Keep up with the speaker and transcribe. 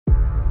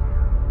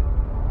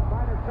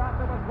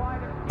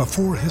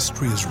Before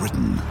history is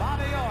written,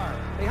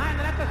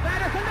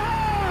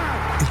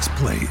 it's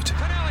played.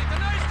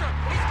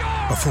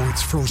 Before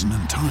it's frozen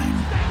in time,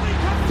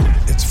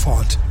 it's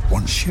fought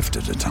one shift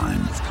at a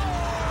time.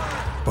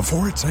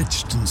 Before it's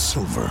etched in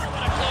silver,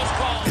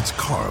 it's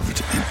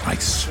carved in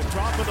ice.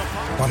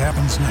 What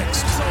happens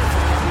next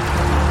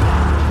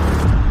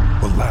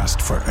will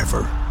last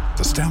forever.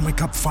 The Stanley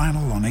Cup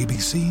Final on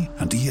ABC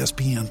and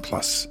ESPN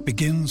Plus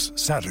begins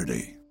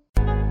Saturday.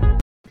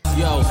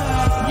 Yo, your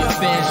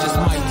fans just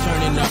might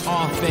turn into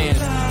our fans.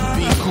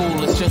 Be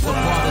cool, it's just a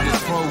part of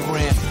this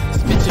program.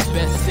 Spit your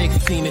best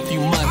 16 if you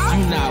must.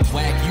 You not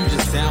whack, you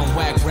just sound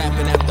whack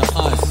rapping after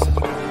us.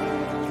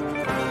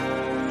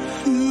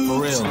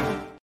 For real.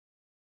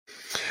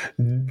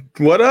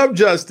 What up,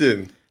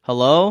 Justin?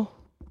 Hello?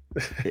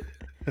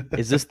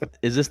 Is this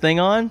thing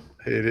on?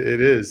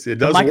 It is. It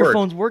does the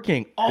microphone's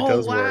working. Oh, it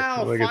does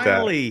wow. work. Look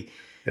Finally. At that.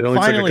 It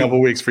only took a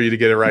couple weeks for you to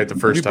get it right the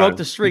first time. We broke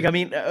the streak. I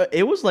mean,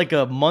 it was like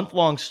a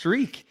month-long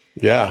streak.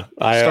 Yeah.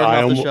 Starting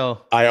off the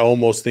show. I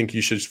almost think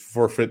you should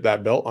forfeit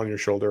that belt on your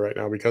shoulder right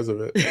now because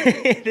of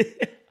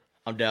it.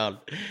 I'm down.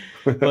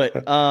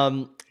 But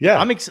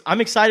yeah,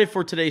 I'm excited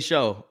for today's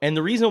show. And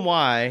the reason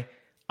why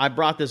I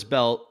brought this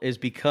belt is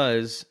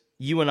because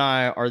you and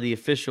I are the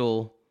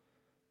official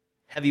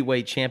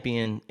heavyweight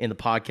champion in the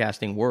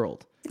podcasting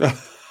world.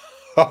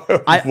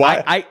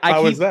 Why?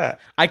 How is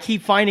that? I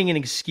keep finding an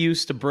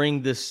excuse to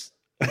bring this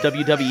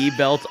WWE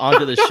belt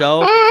onto the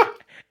show.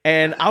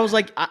 And I was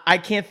like, I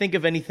can't think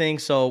of anything.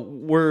 So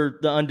we're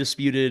the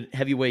undisputed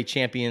heavyweight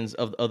champions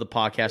of the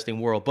podcasting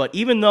world. But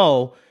even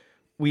though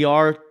we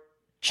are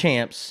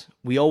champs,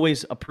 we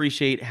always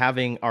appreciate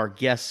having our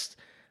guests.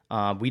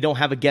 We don't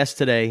have a guest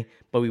today,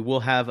 but we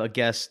will have a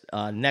guest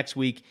next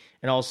week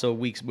and also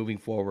weeks moving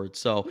forward.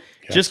 So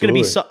just gonna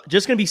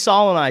be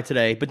Saul and I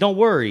today. But don't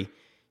worry,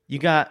 you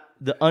got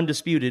the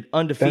undisputed,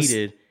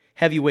 undefeated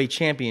heavyweight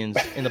champions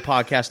in the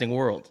podcasting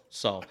world.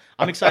 So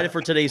I'm excited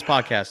for today's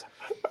podcast.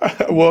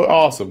 Well,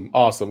 awesome.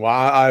 Well,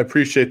 I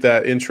appreciate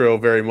that intro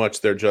very much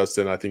there,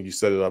 Justin. I think you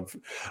set it up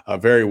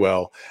very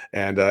well.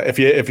 And if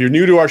you're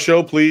new to our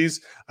show,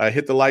 please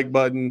hit the like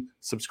button,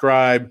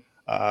 subscribe.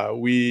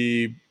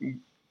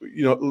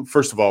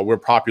 First of all, we're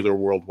popular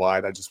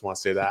worldwide. I just want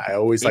to say that. I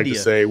always like to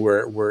say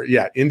we're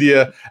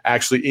India,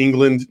 actually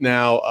England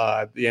now.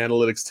 The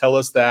analytics tell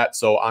us that,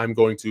 so I'm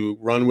going to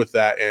run with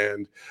that.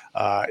 And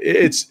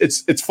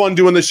it's fun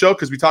doing the show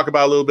because we talk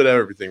about a little bit of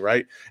everything,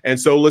 right? And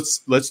so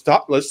let's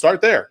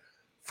start there.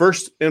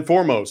 First and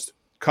foremost,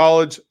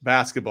 college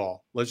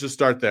basketball. Let's just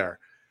start there.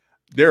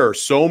 There are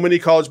so many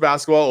college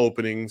basketball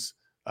openings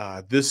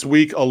this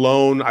week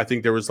alone. I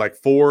think there was like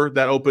 4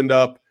 that opened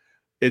up.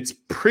 It's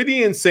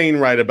pretty insane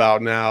right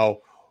about now.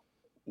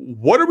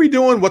 What are we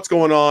doing? What's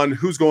going on?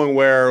 Who's going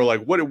where?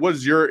 Like, what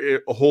was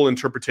your whole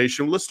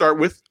interpretation? Let's start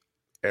with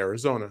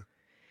Arizona.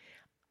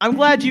 I'm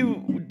glad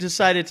you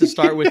decided to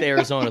start with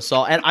Arizona,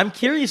 Saul. And I'm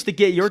curious to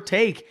get your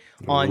take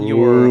on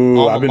your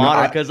alma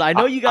mater because I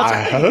know you got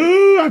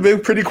some. I've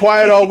been pretty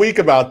quiet all week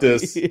about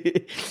this.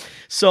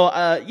 So,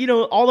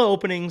 all the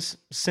openings,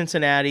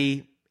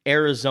 Cincinnati,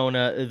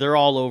 Arizona, they're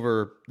all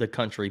over the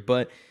country.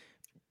 But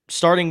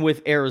starting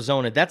with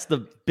Arizona, that's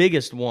the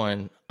biggest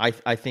one, I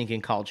think,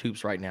 in college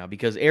hoops right now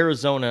because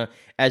Arizona,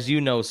 as you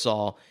know,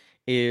 Saul,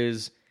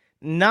 is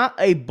not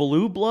a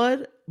blue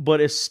blood, but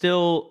is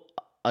still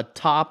a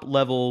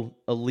top-level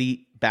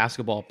elite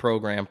basketball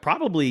program,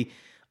 probably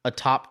a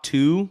top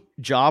 2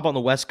 job on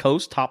the West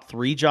Coast, top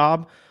 3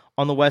 job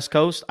on the West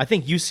Coast. I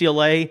think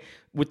UCLA,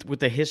 with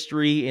the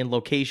history and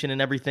location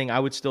and everything, I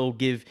would still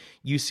give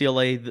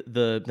UCLA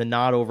the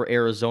nod over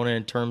Arizona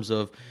in terms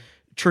of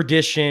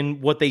tradition,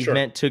 what they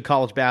meant to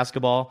college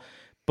basketball,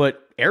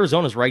 but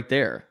Arizona's right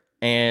there.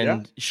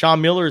 And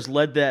Sean Miller's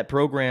led that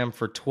program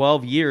for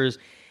 12 years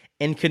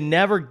and could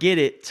never get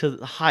it to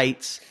the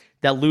heights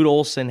that Lute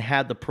Olson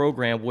had the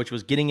program, which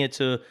was getting it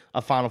to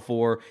a Final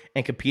Four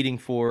and competing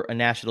for a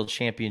national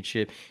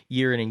championship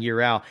year in and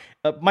year out.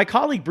 My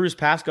colleague Bruce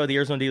Pascoe of the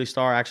Arizona Daily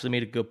Star actually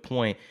made a good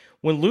point.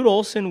 When Lute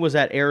Olson was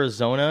at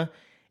Arizona,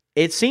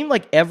 it seemed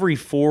like every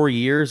 4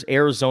 years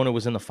Arizona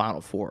was in the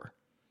Final Four.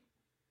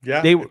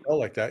 Yeah, they felt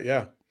like that,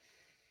 yeah.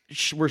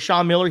 Where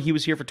Sean Miller, he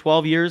was here for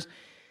 12 years,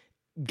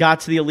 got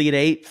to the Elite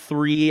Eight,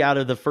 3 out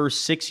of the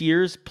first 6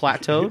 years,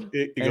 plateaued.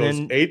 It goes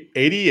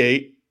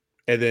 88,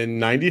 and then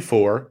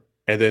 94,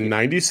 and then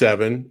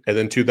 97, and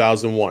then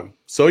 2001.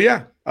 So,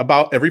 yeah,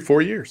 about every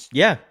 4 years.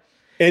 Yeah.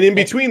 And in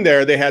between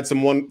there, they had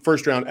some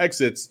first-round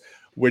exits,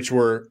 which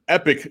were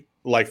epic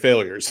like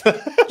failures.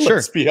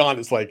 Let's be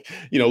honest. Like,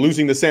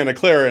 losing to Santa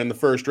Clara in the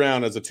first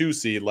round as a 2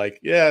 seed,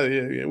 like,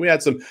 we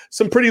had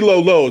some pretty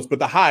low lows, but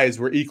the highs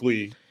were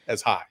equally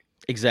as high.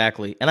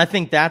 Exactly. And I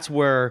think that's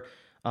where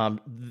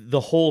the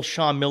whole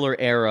Sean Miller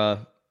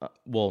era,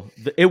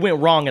 it went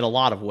wrong in a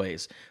lot of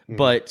ways. Mm-hmm.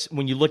 But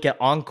when you look at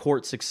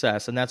on-court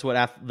success, and that's what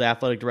the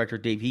athletic director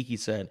Dave Hickey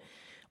said,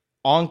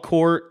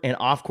 on-court and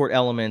off-court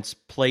elements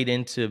played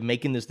into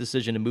making this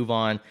decision to move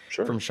on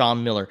from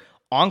Sean Miller.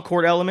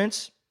 On-court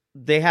elements,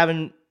 they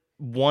haven't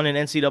won an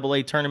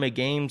NCAA tournament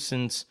game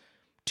since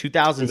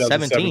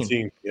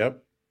 2017.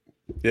 Yep.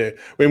 Yeah,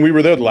 when we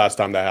were there the last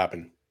time that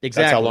happened.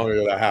 Exactly. That's how long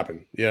ago that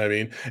happened. You know what I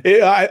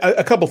mean?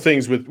 A couple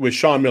things with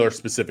Sean Miller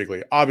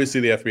specifically.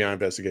 Obviously, the FBI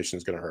investigation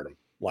is going to hurt him.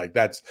 Like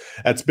that's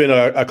been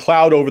a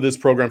cloud over this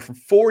program for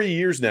 4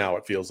 years now.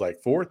 It feels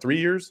like 3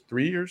 years,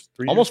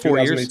 almost 4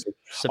 years.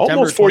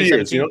 Almost 4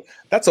 years. You know,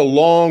 that's a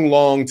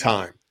long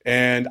time.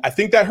 And I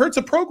think that hurts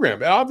a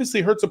program. It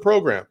obviously hurts a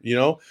program. You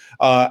know,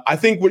 I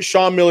think what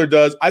Sean Miller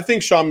does. I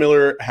think Sean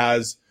Miller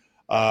has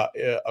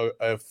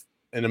an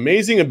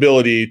amazing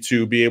ability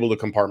to be able to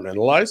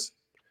compartmentalize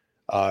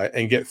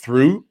and get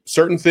through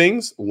certain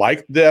things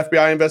like the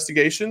FBI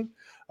investigation.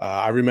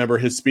 I remember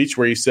his speech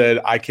where he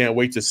said, "I can't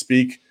wait to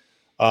speak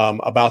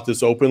about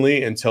this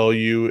openly and tell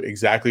you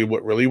exactly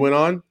what really went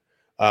on."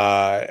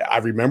 I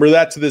remember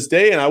that to this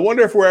day, and I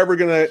wonder if we're ever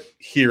going to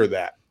hear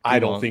that. I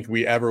don't think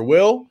we ever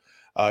will.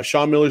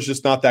 Sean Miller's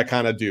just not that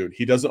kind of dude.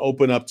 He doesn't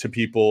open up to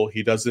people.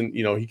 He doesn't,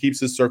 he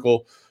keeps his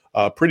circle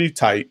pretty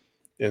tight.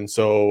 And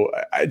so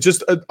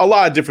just a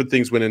lot of different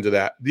things went into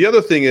that. The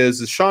other thing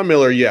is Sean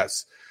Miller,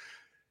 yes,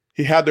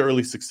 he had the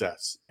early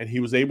success, and he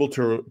was able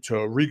to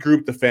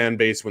regroup the fan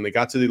base when they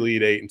got to the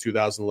Elite Eight in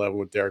 2011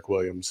 with Derek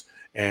Williams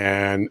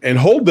and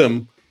hold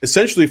them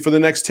essentially for the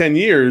next 10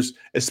 years,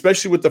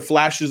 especially with the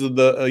flashes of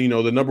the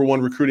the number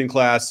one recruiting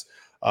class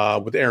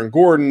with Aaron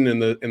Gordon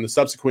and the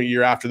subsequent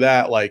year after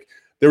that. Like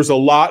there was a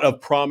lot of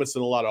promise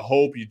and a lot of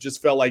hope. You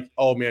just felt like,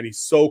 oh man, he's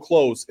so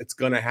close, it's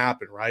going to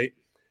happen, right?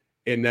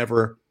 It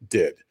never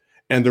did.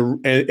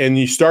 And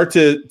you start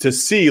to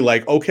see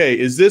like, okay,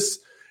 is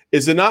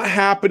it not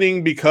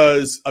happening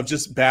because of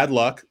just bad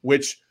luck,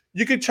 which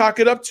you could chalk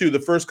it up to the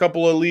first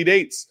couple of Elite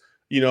Eights,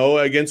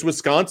 against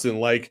Wisconsin.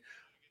 Like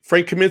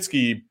Frank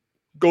Kaminsky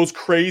goes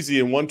crazy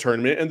in one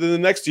tournament, and then the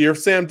next year,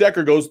 Sam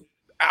Decker goes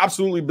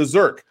absolutely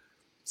berserk.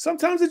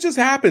 Sometimes it just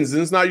happens,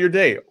 and it's not your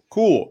day.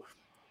 Cool.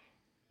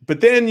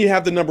 But then you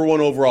have the number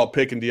one overall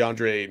pick in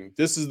DeAndre Ayton.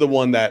 This is the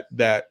one that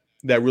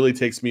really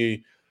takes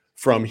me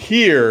from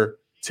here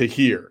to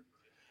here.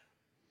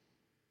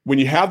 When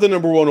you have the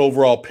number one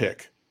overall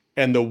pick,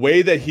 and the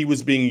way that he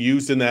was being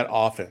used in that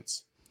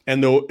offense,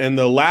 and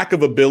the lack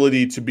of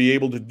ability to be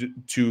able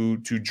to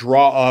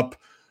draw up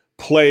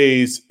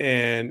plays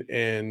and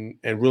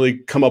really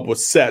come up with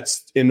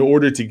sets in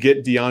order to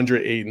get DeAndre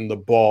Ayton the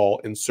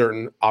ball in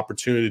certain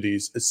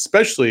opportunities,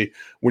 especially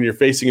when you're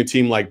facing a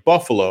team like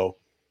Buffalo,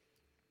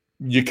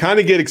 you kind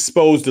of get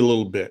exposed a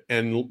little bit.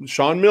 And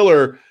Sean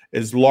Miller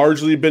has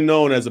largely been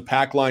known as a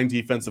pack line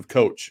defensive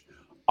coach.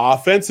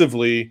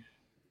 Offensively,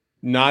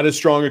 not as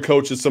strong a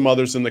coach as some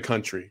others in the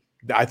country.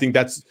 I think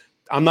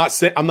I'm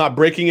not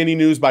breaking any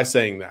news by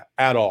saying that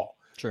at all.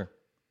 Sure.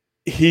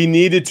 He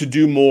needed to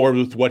do more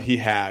with what he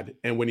had.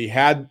 And when he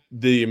had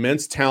the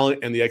immense talent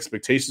and the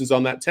expectations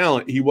on that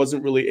talent, he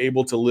wasn't really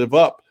able to live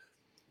up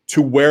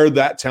to where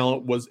that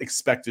talent was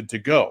expected to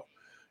go.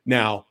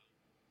 Now,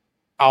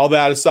 all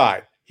that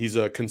aside, he's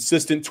a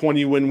consistent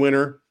 20-win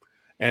winner.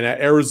 And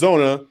at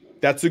Arizona,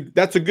 that's a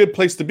good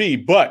place to be.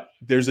 But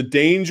there's a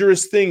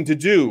dangerous thing to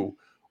do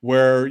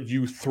where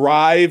you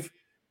thrive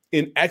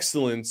in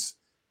excellence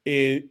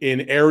in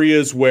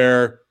areas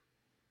where,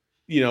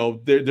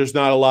 there's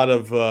not a lot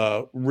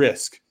of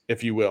risk,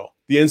 if you will.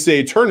 The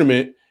NCAA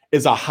tournament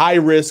is a high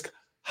risk,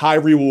 high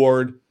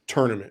reward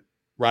tournament,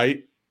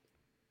 right?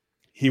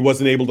 He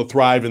wasn't able to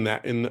thrive in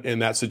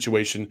that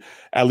situation,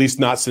 at least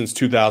not since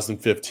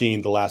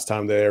 2015, the last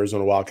time the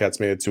Arizona Wildcats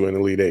made it to an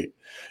Elite Eight.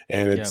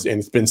 And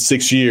it's been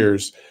 6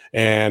 years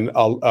and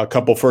a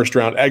couple first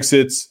round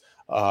exits,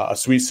 a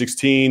Sweet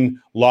 16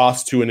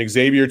 loss to an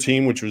Xavier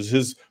team, which was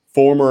his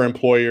former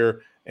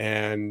employer,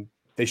 and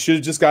they should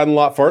have just gotten a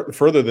lot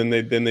further than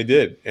they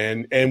did.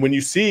 And when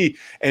you see,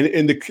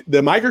 and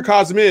the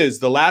microcosm is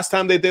the last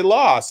time they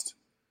lost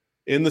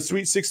in the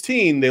Sweet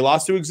 16, they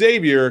lost to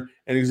Xavier,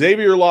 and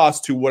Xavier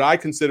lost to what I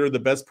consider the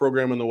best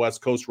program on the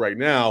West Coast right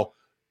now,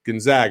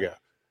 Gonzaga.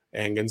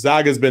 And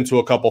Gonzaga has been to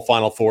a couple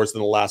Final Fours in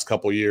the last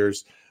couple of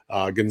years.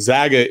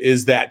 Gonzaga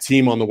is that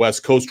team on the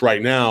West Coast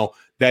right now.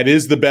 That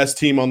is the best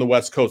team on the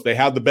West Coast. They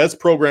have the best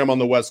program on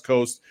the West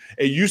Coast.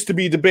 It used to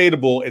be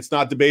debatable. It's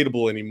not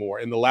debatable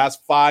anymore. In the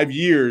last 5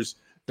 years,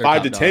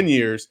 5 to 10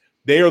 years,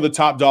 they are the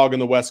top dog in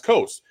the West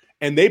Coast.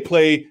 And they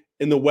play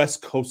in the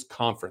West Coast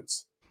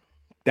Conference.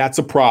 That's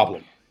a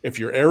problem. If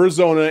you're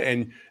Arizona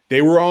and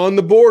they were on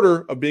the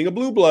border of being a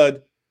blue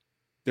blood,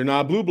 they're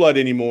not a blue blood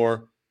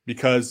anymore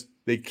because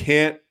they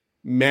can't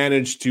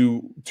manage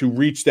to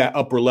reach that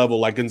upper level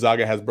like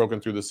Gonzaga has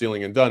broken through the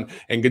ceiling and done.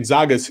 And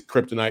Gonzaga's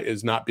kryptonite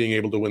is not being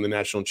able to win the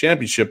national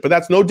championship, but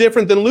that's no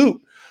different than Lute.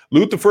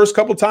 Lute, the first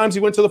couple times he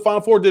went to the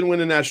Final Four, didn't win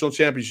the national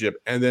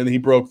championship, and then he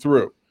broke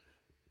through.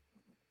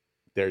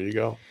 There you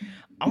go.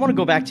 I want to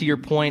go back to your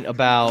point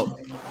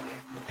about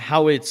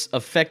how it's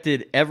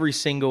affected every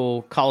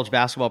single college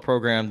basketball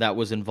program that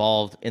was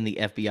involved in the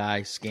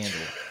FBI scandal.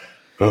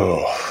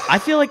 Oh, I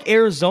feel like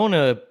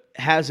Arizona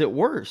has it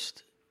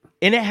worst.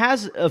 And it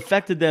has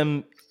affected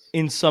them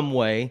in some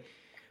way.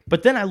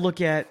 But then I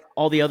look at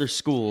all the other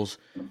schools.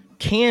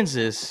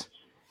 Kansas,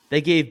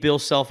 they gave Bill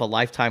Self a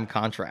lifetime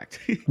contract.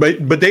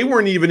 but they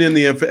weren't even in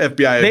the FBI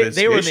investigation.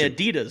 They were in the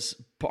Adidas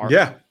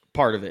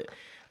part of it.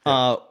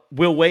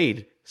 Will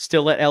Wade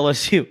still at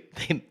LSU.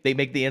 They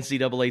make the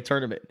NCAA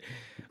tournament.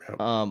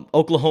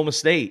 Oklahoma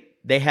State,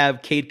 they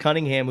have Cade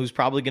Cunningham, who's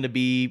probably going to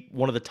be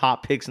one of the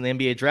top picks in the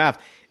NBA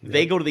draft.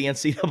 They go to the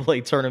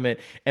NCAA tournament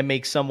and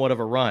make somewhat of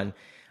a run.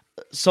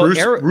 So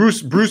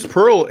Bruce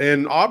Pearl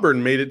and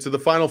Auburn made it to the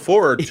Final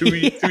Four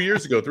 3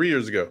 years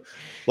ago,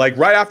 like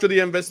right after the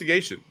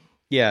investigation.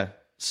 Yeah.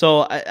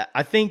 So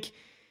I think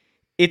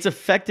it's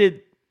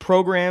affected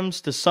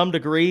programs to some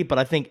degree, but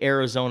I think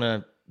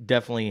Arizona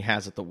definitely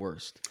has it the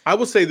worst. I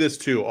will say this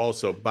too,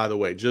 also, by the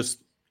way, just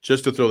to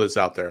throw this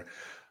out there.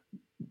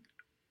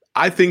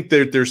 I think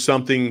there's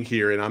something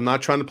here, and I'm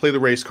not trying to play the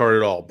race card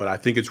at all, but I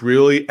think it's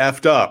really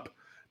effed up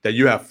that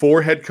you have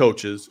 4 head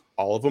coaches,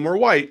 all of them are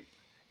white,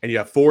 and you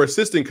have 4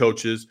 assistant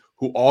coaches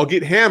who all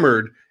get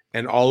hammered,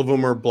 and all of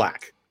them are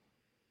black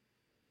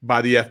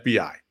by the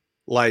FBI.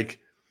 Like,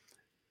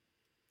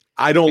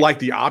 I don't like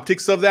the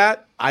optics of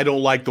that. I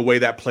don't like the way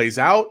that plays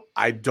out.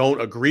 I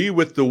don't agree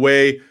with the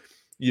way,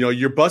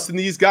 you're busting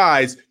these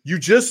guys. You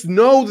just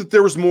know that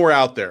there was more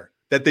out there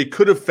that they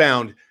could have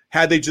found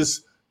had they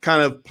just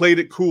kind of played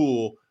it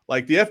cool.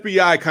 Like the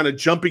FBI kind of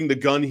jumping the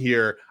gun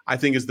here, I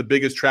think is the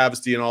biggest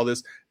travesty in all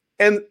this.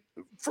 And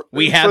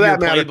we have your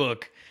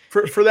playbook.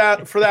 For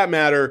that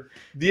matter,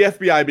 the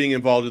FBI being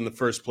involved in the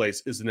first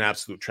place is an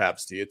absolute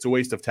travesty. It's a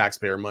waste of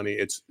taxpayer money.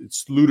 It's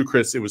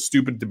ludicrous. It was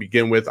stupid to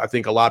begin with. I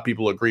think a lot of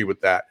people agree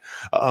with that.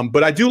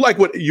 But I do like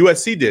what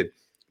USC did.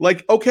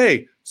 Like,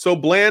 okay, so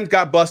Bland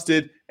got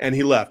busted and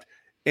he left.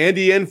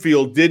 Andy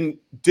Enfield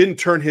didn't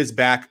turn his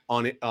back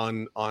on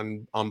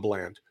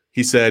Bland.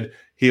 He said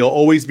he'll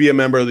always be a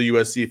member of the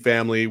USC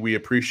family. We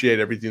appreciate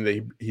everything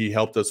that he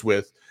helped us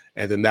with,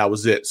 and then that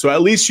was it. So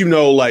at least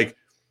like.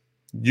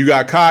 You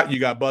got caught, you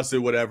got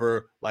busted,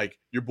 whatever. Like,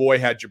 your boy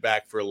had your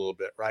back for a little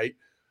bit, right?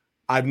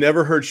 I've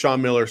never heard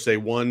Sean Miller say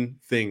one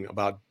thing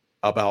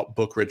about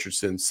Book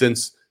Richardson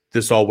since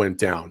this all went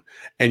down.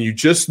 And you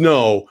just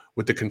know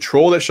with the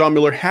control that Sean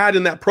Miller had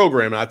in that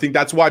program, and I think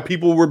that's why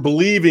people were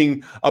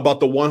believing about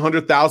the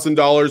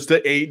 $100,000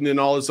 to Ayton and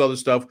all this other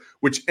stuff,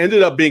 which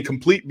ended up being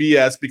complete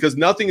BS because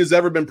nothing has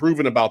ever been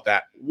proven about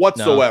that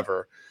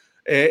whatsoever. No.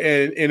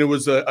 And it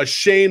was a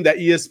shame that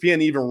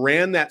ESPN even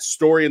ran that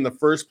story in the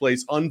first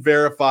place,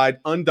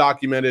 unverified,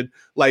 undocumented.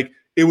 Like,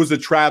 it was a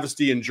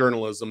travesty in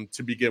journalism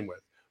to begin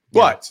with.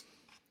 Yeah. But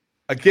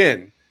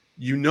again,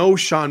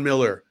 Sean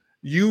Miller,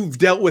 you've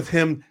dealt with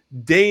him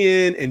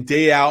day in and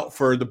day out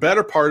for the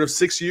better part of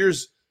 6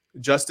 years,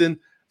 Justin.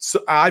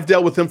 So I've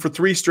dealt with him for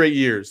 3 straight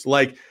years.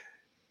 Like,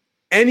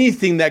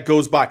 anything that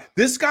goes by,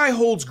 this guy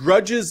holds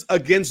grudges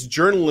against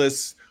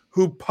journalists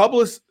who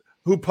publish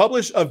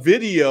a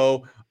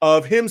video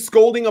of him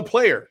scolding a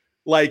player.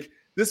 Like,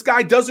 this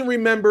guy doesn't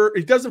remember,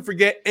 he doesn't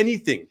forget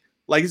anything.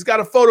 Like, he's got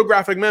a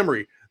photographic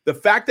memory. The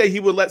fact that he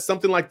would let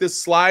something like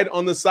this slide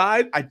on the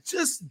side, I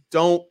just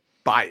don't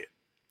buy it.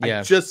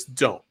 Yeah. I just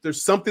don't.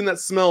 There's something that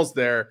smells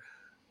there.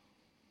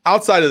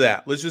 Outside of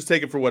that, let's just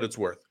take it for what it's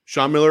worth.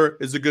 Sean Miller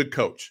is a good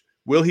coach.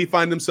 Will he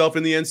find himself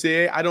in the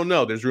NCAA? I don't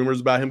know. There's rumors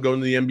about him going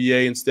to the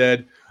NBA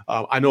instead.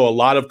 I know a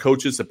lot of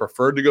coaches that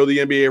prefer to go the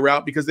NBA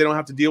route because they don't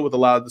have to deal with a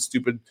lot of the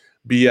stupid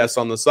BS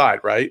on the side,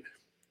 right?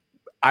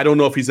 I don't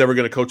know if he's ever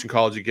going to coach in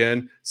college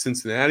again.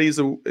 Cincinnati is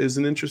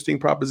an interesting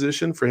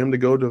proposition for him to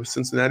go to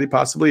Cincinnati,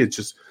 possibly. It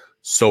just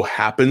so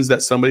happens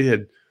that somebody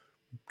had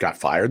got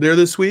fired there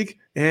this week,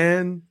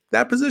 and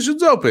that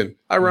position's open,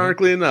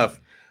 ironically enough.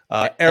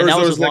 And that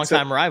was his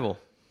longtime rival.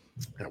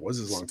 That was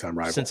his longtime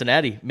rival.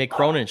 Cincinnati, Mick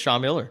Cronin,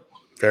 Sean Miller.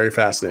 Very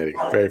fascinating.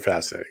 Very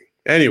fascinating.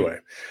 Anyway,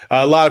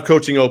 a lot of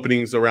coaching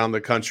openings around the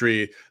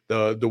country.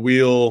 The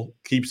wheel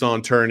keeps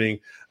on turning.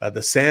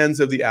 The sands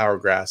of the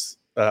hourglass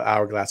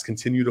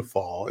continue to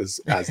fall,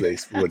 as they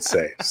would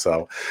say.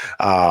 So,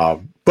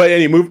 but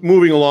anyway,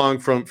 moving along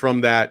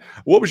from that,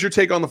 what was your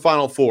take on the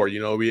Final Four?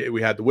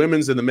 We had the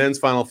women's and the men's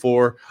Final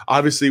Four.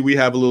 Obviously, we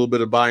have a little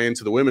bit of buy-in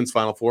to the women's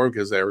Final Four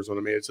because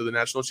Arizona made it to the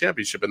national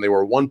championship, and they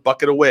were one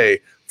bucket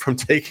away from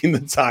taking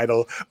the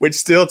title. Which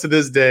still to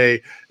this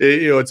day,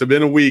 it's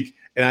been a week,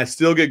 and I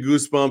still get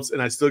goosebumps,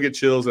 and I still get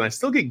chills, and I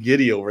still get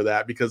giddy over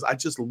that because I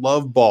just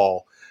love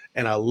ball,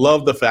 and I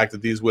love the fact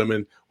that these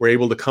women were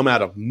able to come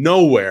out of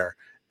nowhere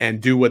and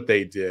do what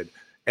they did.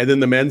 And then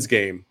the men's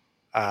game,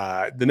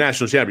 the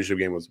national championship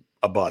game was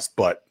a bust,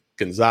 but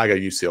Gonzaga,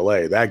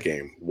 UCLA, that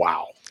game,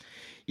 wow.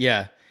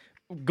 Yeah.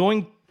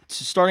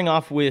 Starting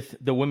off with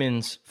the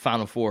women's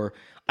Final Four,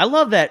 I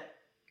love that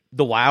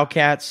the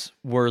Wildcats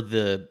were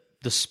the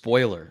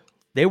spoiler.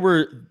 They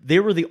were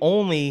the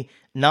only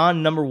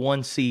non-number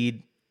 1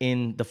 seed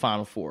in the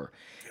Final Four.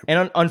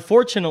 And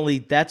unfortunately,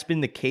 that's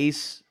been the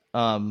case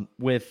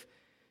with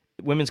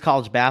women's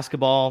college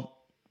basketball.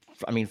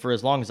 I mean, for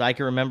as long as I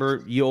can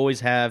remember, you always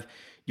have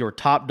your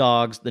top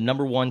dogs, the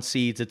number 1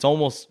 seeds. It's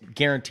almost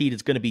guaranteed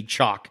it's going to be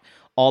chalk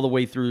all the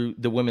way through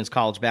the women's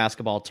college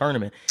basketball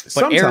tournament.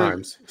 But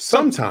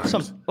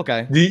sometimes.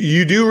 Okay.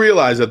 You do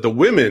realize that the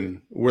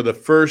women were the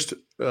first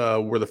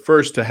were the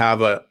first to have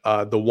the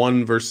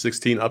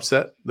 1-16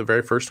 upset, the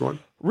very first one.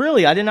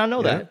 Really? I did not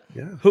know that.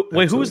 Yeah. Who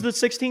was the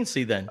 16th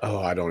seed then? Oh,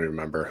 I don't even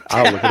remember.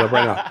 I'll look it up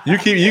right now.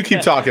 You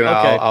keep talking.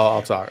 Okay.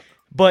 I'll talk.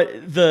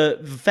 But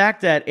the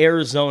fact that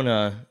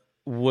Arizona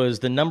was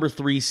the number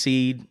 3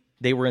 seed,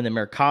 they were in the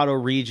Mercado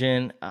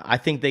region. I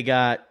think they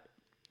got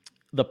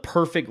the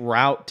perfect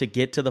route to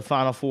get to the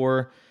Final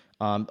Four.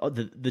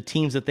 The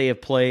teams that they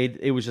have played,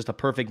 it was just a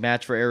perfect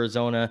match for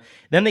Arizona.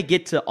 Then they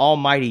get to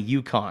almighty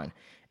UConn,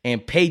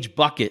 and Paige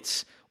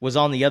Buckets was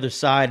on the other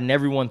side, and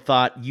everyone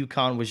thought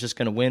UConn was just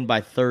going to win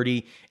by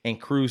 30 and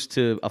cruise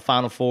to a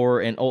Final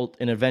Four and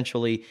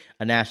eventually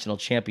a national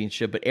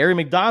championship. But Aari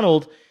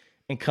McDonald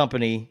and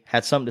company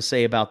had something to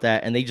say about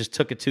that, and they just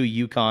took it to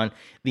UConn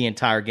the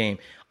entire game.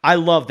 I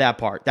love that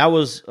part. That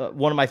was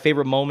one of my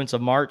favorite moments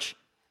of March.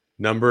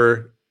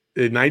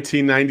 In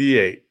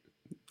 1998,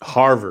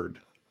 Harvard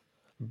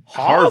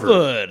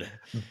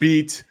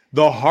beat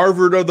the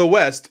Harvard of the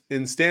West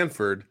in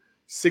Stanford,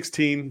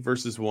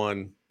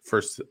 16-1,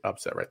 first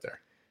upset right there.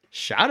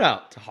 Shout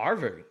out to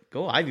Harvard.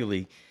 Go Ivy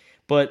League.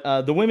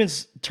 But the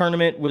women's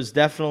tournament was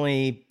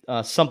definitely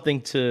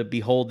something to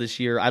behold this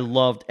year. I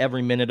loved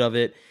every minute of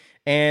it.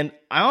 And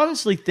I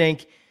honestly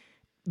think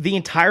the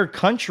entire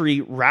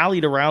country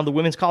rallied around the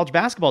women's college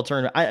basketball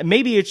tournament.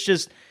 Maybe it's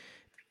just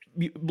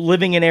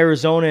living in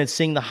Arizona and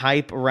seeing the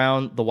hype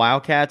around the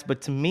Wildcats,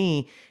 but to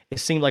me, it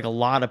seemed like a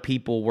lot of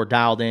people were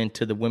dialed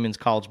into the women's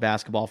college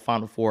basketball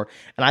Final Four,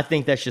 and I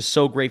think that's just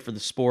so great for the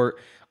sport.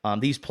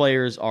 These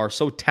players are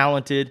so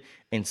talented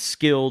and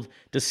skilled.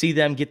 To see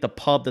them get the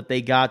pub that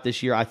they got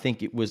this year, I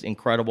think it was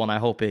incredible, and I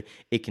hope it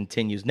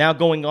continues. Now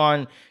going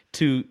on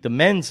to the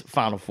men's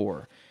Final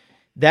Four.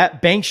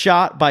 That bank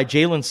shot by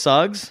Jalen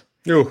Suggs.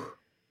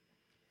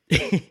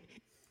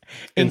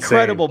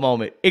 Incredible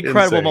moment.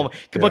 Incredible moment.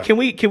 Yeah. But can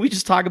we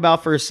just talk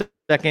about for a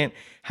second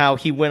how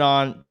he went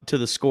on to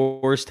the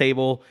scores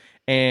table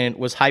and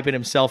was hyping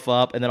himself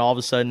up, and then all of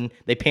a sudden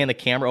they pan the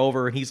camera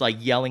over and he's like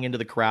yelling into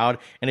the crowd,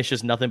 and it's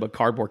just nothing but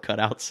cardboard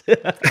cutouts.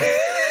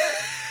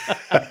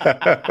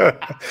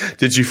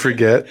 Did you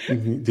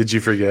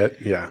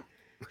forget? Yeah.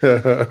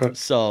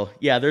 So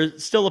yeah,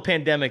 there's still a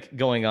pandemic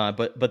going on,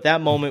 but that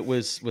moment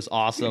was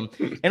awesome.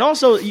 And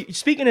also,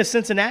 speaking of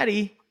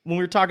Cincinnati, when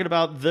we were talking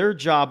about their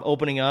job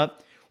opening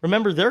up,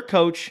 remember their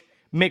coach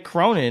Mick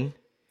Cronin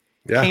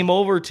came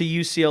over to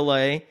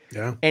UCLA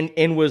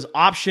and was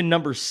option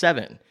number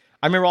 7.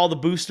 I remember all the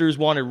boosters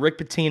wanted Rick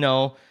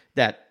Pitino,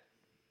 that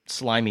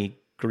slimy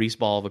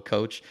greaseball of a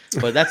coach,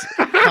 but that's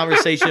a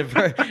conversation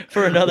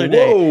for another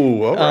day.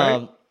 Whoa, all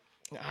right.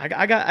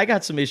 I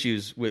got some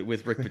issues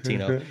with Rick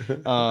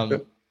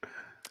Pitino.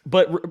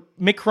 But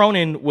Mick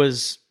Cronin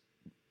was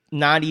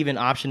not even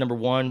option number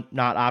 1,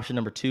 not option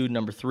number 2,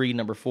 number 3,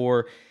 number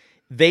 4.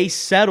 They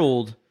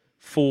settled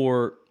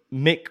for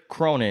Mick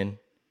Cronin,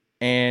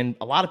 and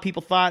a lot of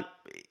people thought,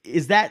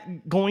 is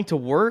that going to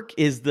work?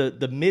 Is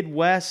the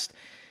Midwest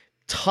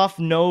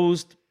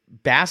tough-nosed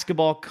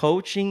basketball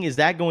coaching, is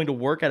that going to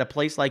work at a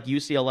place like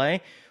UCLA?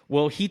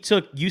 Well, he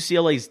took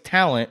UCLA's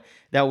talent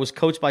that was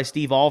coached by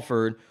Steve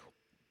Alford,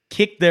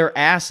 kicked their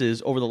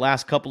asses over the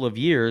last couple of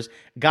years,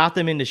 got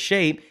them into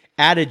shape,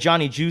 added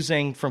Johnny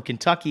Juzang from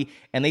Kentucky,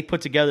 and they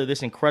put together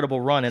this incredible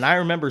run. And I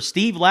remember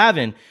Steve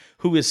Lavin,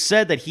 who has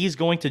said that he's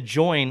going to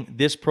join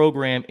this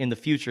program in the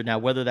future. Now,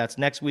 whether that's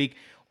next week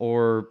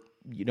or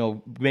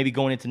maybe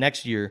going into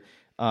next year,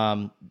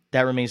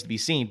 that remains to be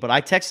seen. But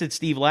I texted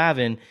Steve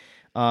Lavin,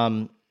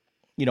 what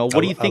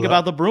do you think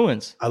about the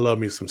Bruins? I love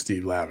me some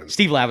Steve Lavin.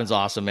 Steve Lavin's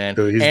awesome, man.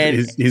 Dude,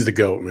 he's the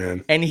GOAT,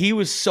 man. And he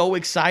was so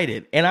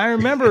excited. And I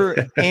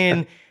remember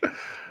in,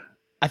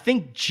 I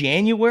think,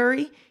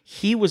 January,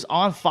 he was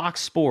on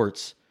Fox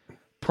Sports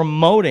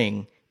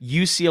promoting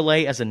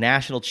UCLA as a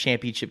national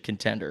championship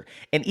contender.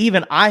 And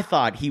even I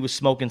thought he was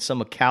smoking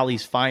some of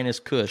Cali's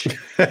finest kush.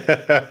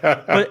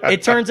 But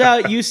it turns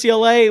out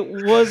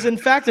UCLA was, in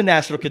fact, a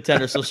national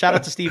contender. So shout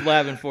out to Steve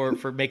Lavin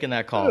for making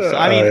that call. So,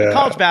 I mean,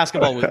 college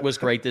basketball was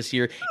great this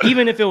year.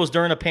 Even if it was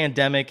during a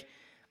pandemic,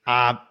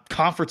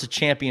 Conference of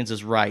Champions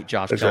is right,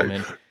 Josh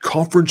Tillman. Right.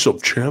 Conference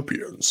of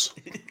Champions.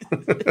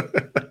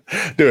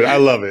 Dude, I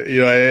love it.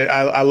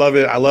 I love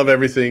it. I love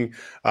everything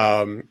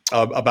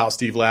about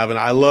Steve Lavin.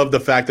 I love the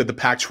fact that the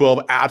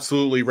Pac-12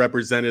 absolutely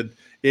represented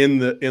in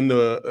the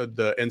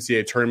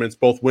NCAA tournaments,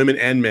 both women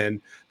and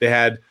men. They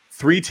had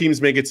 3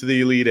 teams make it to the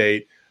Elite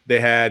 8. They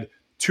had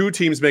 2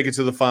 teams make it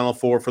to the Final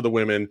Four for the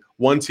women,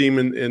 1 team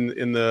on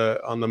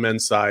the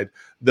men's side.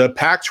 The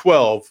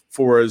Pac-12,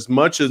 for as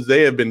much as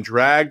they have been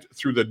dragged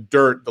through the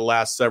dirt the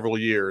last several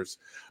years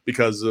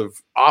because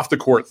of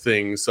off-the-court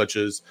things such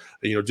as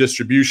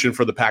distribution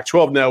for the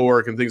Pac-12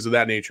 network and things of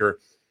that nature,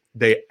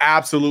 they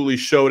absolutely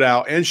showed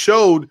out and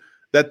showed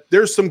that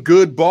there's some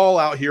good ball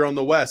out here on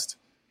the West.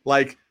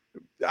 Like,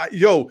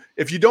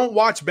 if you don't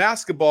watch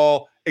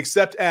basketball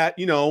except at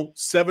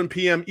 7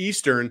 p.m.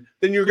 Eastern,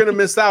 then you're going to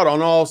miss out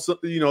on all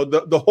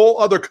the whole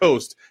other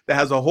coast that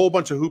has a whole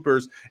bunch of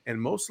hoopers,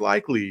 and most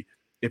likely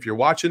if you're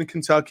watching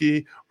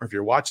Kentucky or if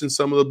you're watching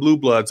some of the Blue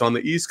Bloods on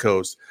the East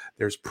Coast,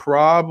 there's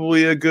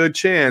probably a good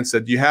chance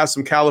that you have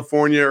some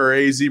California or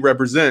AZ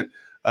represent,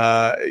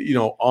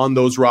 on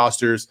those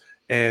rosters.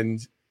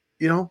 And,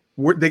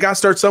 they got to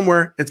start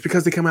somewhere. It's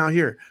because they come out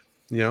here.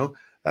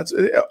 That's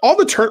all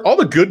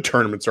the good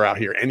tournaments are out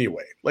here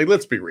anyway. Like,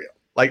 let's be real.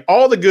 Like,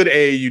 all the good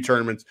AAU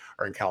tournaments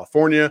are in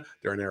California.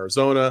 They're in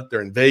Arizona.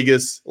 They're in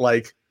Vegas.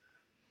 Like,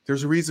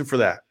 there's a reason for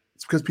that.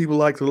 It's because people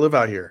like to live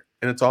out here,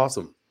 and it's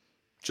awesome.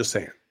 Just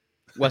saying.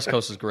 West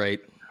Coast is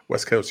great.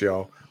 West Coast,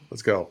 y'all.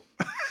 Let's go.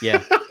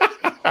 Yeah.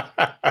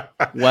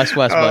 West,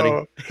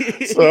 buddy.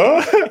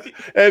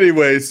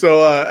 Anyway,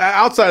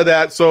 outside of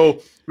that,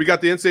 we got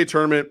the NCAA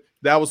tournament.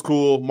 That was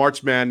cool.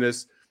 March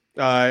Madness.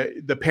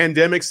 The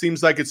pandemic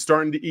seems like it's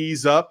starting to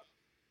ease up.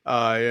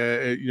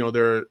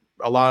 There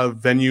a lot of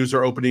venues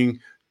are opening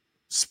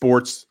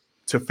sports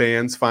to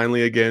fans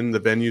finally again, the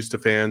venues to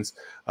fans,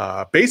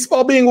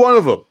 baseball being one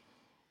of them.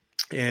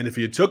 And if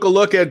you took a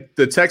look at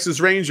the Texas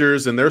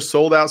Rangers and their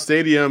sold out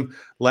stadium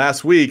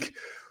last week,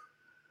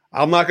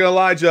 I'm not going to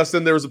lie,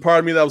 Justin, there was a part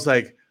of me that was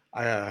like,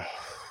 I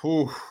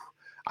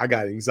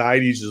got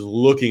anxiety just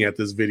looking at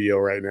this video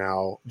right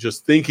now,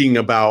 just thinking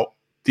about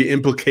the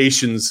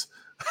implications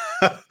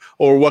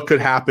or what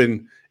could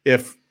happen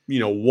if,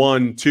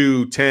 1,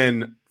 2,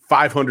 10,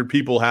 500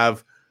 people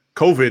have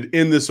COVID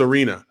in this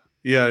arena,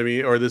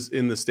 or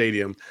in the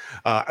stadium.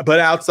 But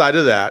outside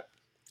of that,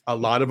 a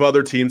lot of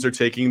other teams are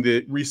taking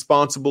the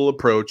responsible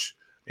approach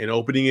and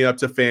opening it up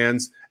to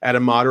fans at a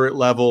moderate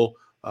level.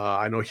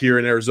 I know here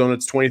in Arizona,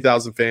 it's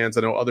 20,000 fans.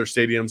 I know other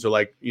stadiums are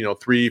like,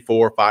 3,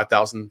 4,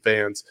 5,000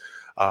 fans.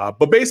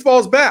 But baseball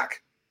is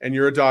back, and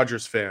you're a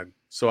Dodgers fan.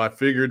 So I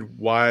figured,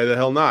 why the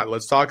hell not?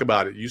 Let's talk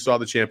about it. You saw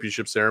the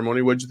championship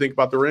ceremony. What did you think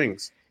about the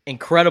rings?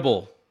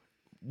 Incredible.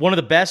 One of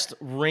the best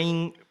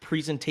ring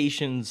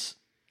presentations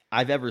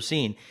I've ever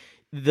seen.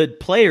 The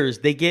players,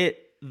 they get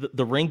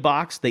the ring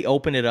box, they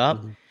open it up.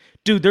 Mm-hmm.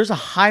 Dude, there's a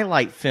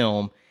highlight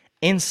film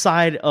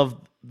inside of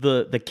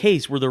the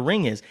case where the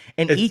ring is.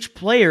 And each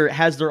player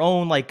has their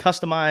own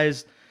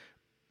customized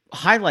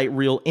highlight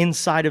reel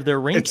inside of their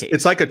ring case.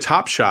 It's like a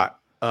Top Shot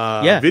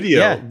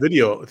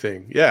video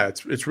thing. Yeah,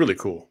 it's really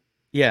cool.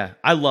 Yeah,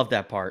 I love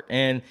that part.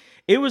 And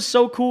it was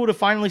so cool to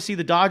finally see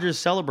the Dodgers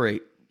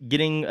celebrate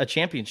getting a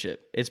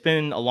championship. It's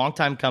been a long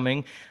time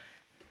coming.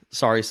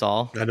 Sorry,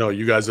 Saul. I know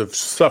you guys have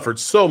suffered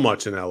so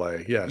much in LA.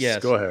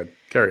 Yes. Go ahead.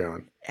 Carry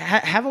on.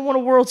 Haven't won a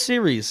World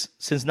Series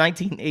since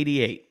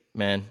 1988,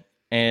 man.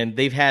 And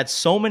they've had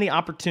so many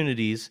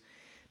opportunities.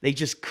 They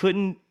just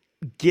couldn't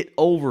get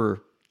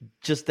over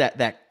just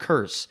that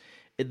curse.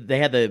 They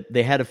had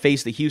to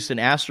face the Houston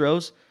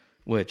Astros,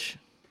 which...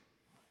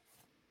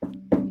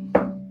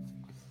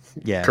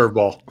 Yeah,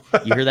 curveball.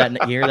 You hear that?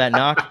 You hear that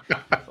knock?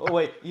 Oh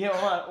wait, you know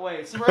what?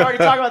 Wait. So we're already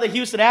talking about the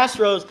Houston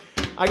Astros.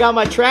 I got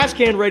my trash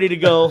can ready to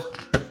go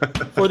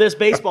for this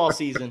baseball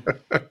season.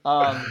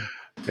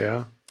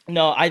 Yeah.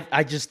 No,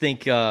 I just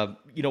think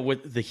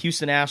with the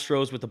Houston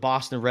Astros, with the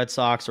Boston Red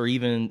Sox, or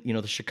even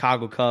the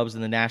Chicago Cubs in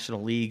the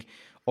National League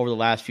over the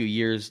last few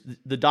years,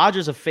 the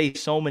Dodgers have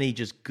faced so many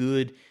just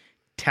good,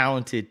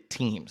 talented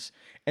teams,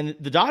 and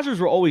the Dodgers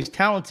were always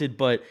talented,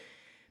 but.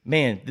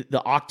 Man,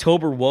 the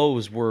October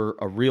woes were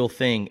a real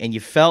thing, and you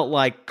felt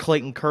like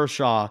Clayton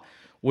Kershaw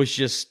was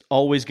just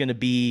always going to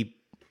be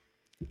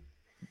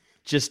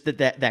just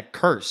that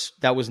curse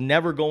that was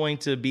never going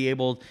to be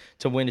able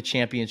to win a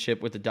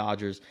championship with the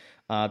Dodgers.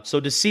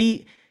 So to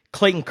see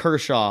Clayton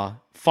Kershaw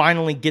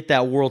finally get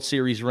that World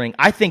Series ring,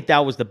 I think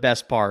that was the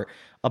best part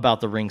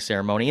about the ring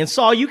ceremony. And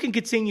Saul, you can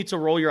continue to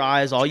roll your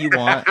eyes all you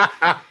want.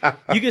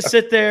 You can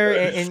sit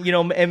there and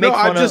make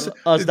fun of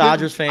us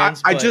Dodgers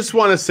fans. I just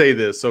want to say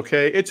this,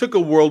 okay? It took a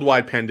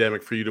worldwide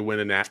pandemic for you to win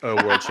a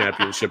world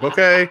championship,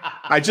 okay?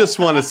 I just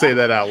want to say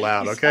that out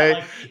loud,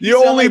 okay?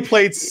 You only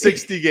played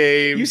 60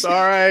 games,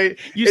 all right?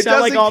 It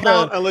doesn't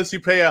count unless you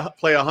play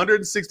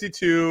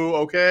 162,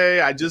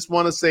 okay? I just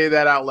want to say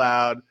that out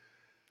loud.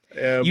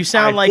 You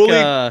sound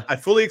I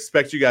fully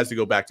expect you guys to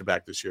go back to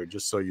back this year,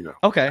 just so you know.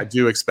 Okay, I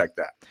do expect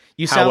that.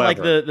 You sound like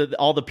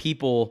all the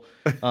people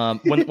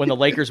when the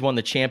Lakers won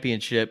the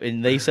championship,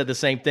 and they said the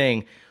same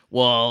thing.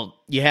 Well,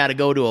 you had to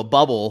go to a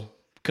bubble.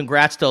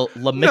 Congrats to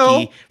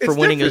LeMickey for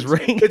winning his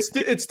ring.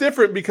 It's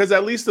different because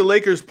at least the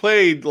Lakers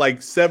played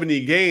like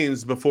 70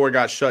 games before it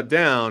got shut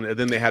down, and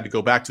then they had to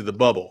go back to the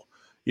bubble.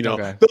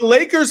 The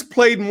Lakers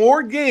played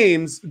more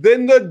games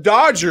than the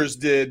Dodgers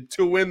did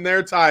to win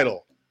their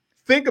title.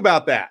 Think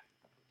about that.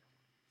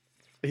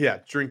 Yeah,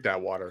 drink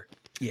that water.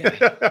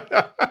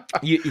 Yeah,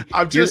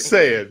 I'm just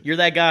saying. You're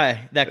that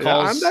guy that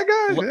calls. I'm that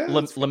guy.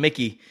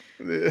 LeMickey.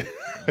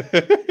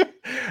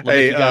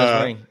 Hey, got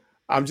his ring.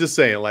 I'm just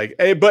saying,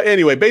 but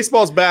anyway,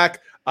 baseball's back.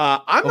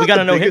 We got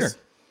a no-hitter.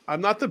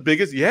 I'm not the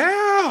biggest.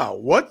 Yeah,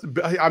 what?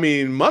 I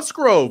mean,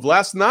 Musgrove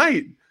last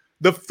night,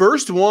 the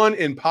first one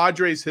in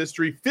Padres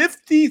history,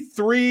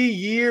 53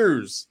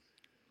 years.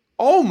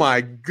 Oh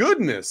my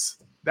goodness,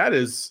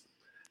 that's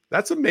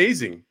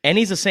amazing. And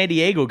he's a San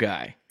Diego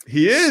guy.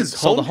 He is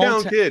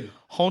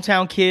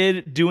hometown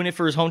kid doing it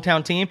for his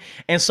hometown team.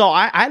 And so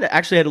I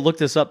actually had to look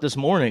this up this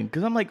morning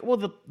because I'm like, well,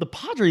 the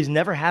Padres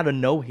never had a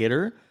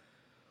no-hitter.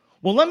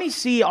 Well, let me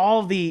see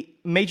all the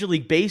Major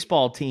League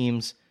Baseball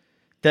teams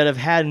that have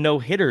had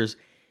no-hitters.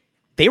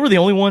 They were the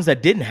only ones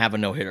that didn't have a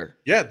no-hitter.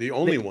 Yeah, the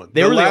only one.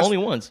 They were the only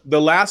ones.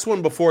 The last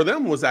one before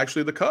them was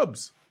actually the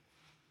Cubs.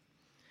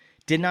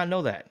 Did not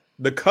know that.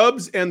 The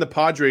Cubs and the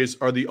Padres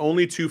are the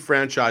only two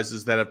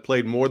franchises that have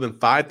played more than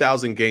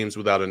 5,000 games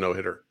without a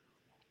no-hitter.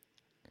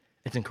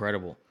 It's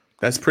incredible.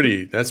 That's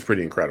pretty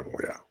incredible,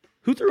 yeah.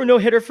 Who threw a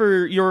no-hitter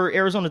for your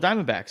Arizona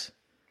Diamondbacks?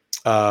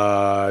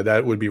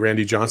 That would be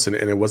Randy Johnson,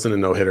 and it wasn't a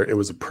no-hitter. It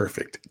was a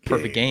perfect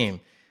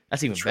game.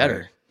 That's even better.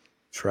 Right.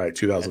 That's right,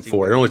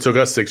 2004. It only took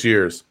us 6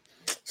 years.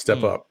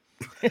 Step up.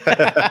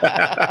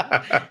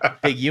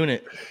 Big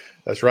unit.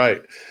 That's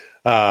right.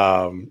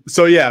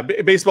 So yeah,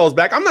 baseball is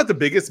back. I'm not the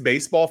biggest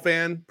baseball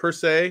fan per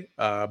se,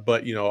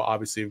 but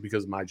obviously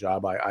because of my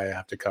job, I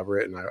have to cover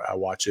it and I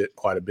watch it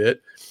quite a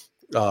bit.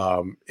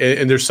 And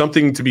there's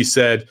something to be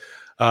said.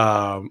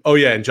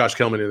 And Josh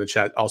Kellman in the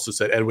chat also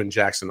said Edwin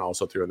Jackson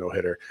also threw a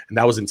no-hitter, and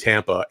that was in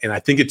Tampa. And I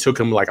think it took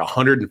him like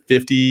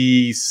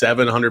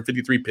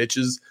 153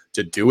 pitches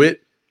to do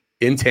it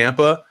in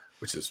Tampa,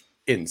 which is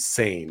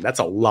insane. That's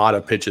a lot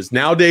of pitches.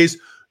 Nowadays,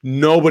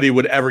 nobody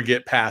would ever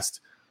get past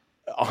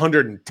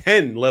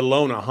 110, let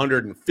alone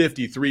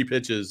 153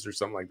 pitches or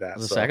something like that.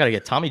 I got to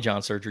get Tommy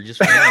John surgery just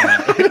for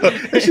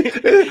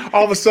that.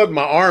 All of a sudden,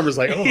 my arm is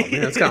like, oh man,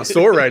 it's kind of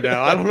sore right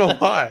now. I don't know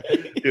why,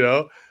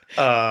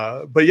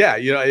 but yeah,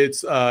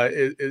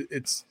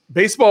 it's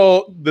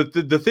baseball.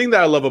 The thing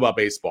that I love about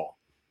baseball,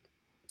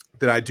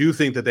 that I do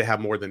think that they have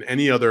more than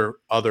any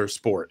other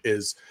sport,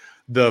 is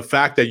the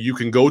fact that you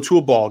can go to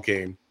a ball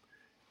game,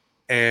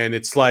 and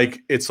it's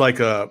like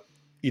a.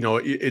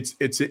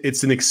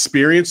 It's an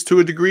experience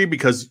to a degree,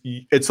 because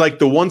it's like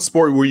the one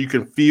sport where you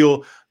can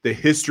feel the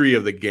history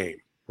of the game,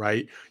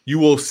 right? You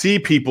will see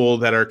people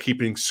that are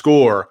keeping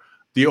score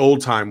the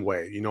old time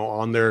way,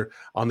 on their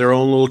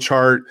own little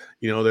chart,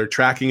 they're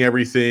tracking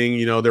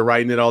everything, they're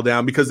writing it all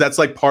down, because that's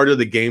like part of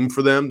the game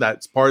for them.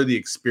 That's part of the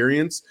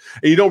experience.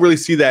 And you don't really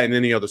see that in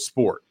any other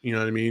sport. You know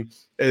what I mean?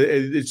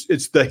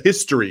 It's the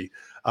history.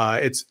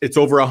 It's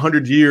over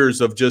 100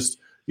 years of just,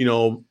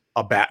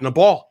 a bat and a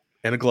ball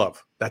and a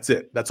glove. That's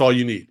it. That's all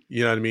you need.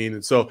 You know what I mean?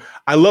 And so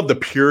I love the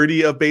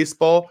purity of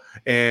baseball.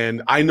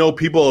 And I know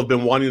people have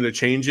been wanting to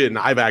change it. And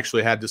I've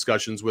actually had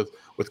discussions with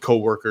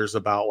coworkers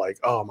about like,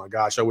 oh my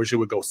gosh, I wish it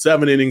would go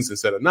 7 innings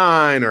instead of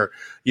 9, or,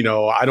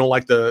 I don't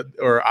like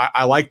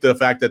I like the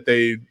fact that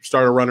they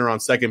start a runner on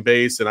second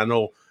base. And I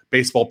know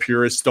baseball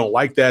purists don't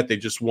like that. They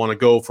just want to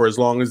go for as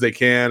long as they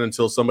can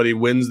until somebody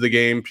wins the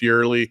game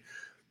purely.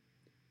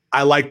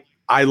 I like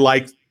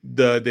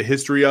the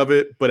history of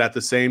it, but at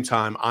the same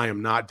time, I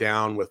am not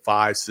down with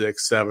 5,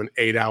 6, 7,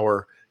 8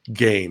 hour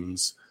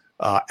games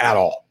at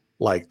all.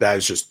 Like, that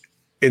is just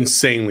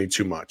insanely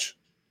too much.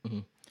 Mm-hmm.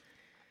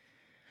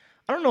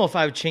 I don't know if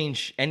I would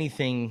change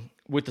anything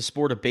with the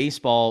sport of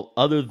baseball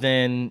other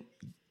than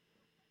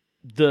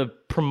the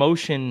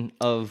promotion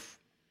of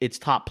its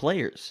top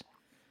players.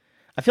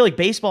 I feel like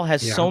baseball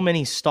has so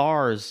many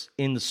stars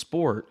in the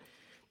sport,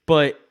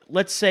 but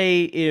let's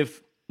say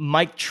if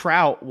Mike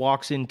Trout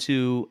walks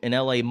into an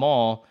LA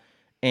mall,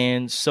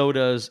 and so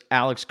does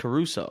Alex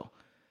Caruso,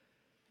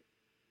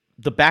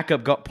 the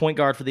backup point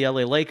guard for the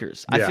LA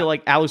Lakers. Yeah. I feel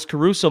like Alex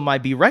Caruso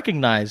might be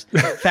recognized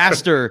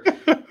faster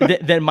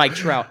than Mike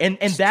Trout. And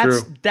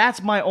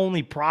that's my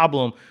only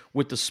problem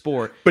with the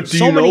sport. But do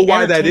you know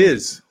why that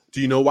is?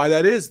 Do you know why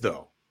that is,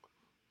 though?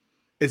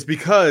 It's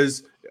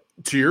because,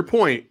 to your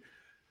point,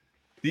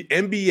 the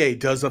NBA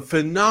does a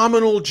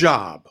phenomenal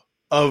job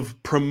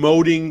of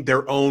promoting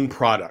their own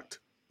product.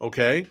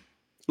 Okay?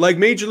 Like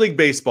Major League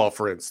Baseball,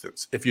 for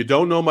instance. If you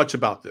don't know much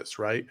about this,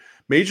 right?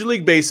 Major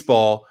League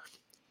Baseball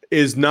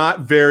is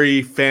not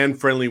very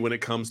fan-friendly when it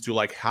comes to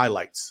like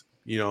highlights.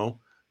 You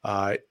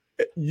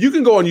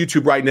can go on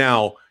YouTube right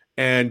now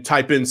and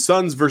type in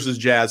Suns versus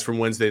Jazz from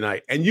Wednesday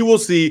night, and you will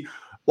see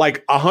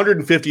like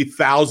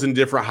 150,000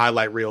 different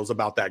highlight reels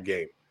about that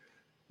game.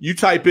 You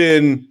type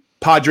in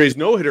Padres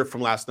no-hitter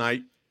from last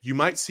night, you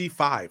might see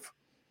 5.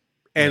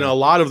 And a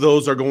lot of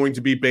those are going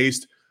to be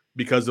based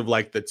because of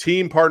like the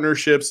team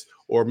partnerships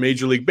or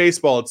Major League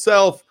Baseball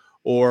itself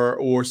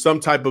or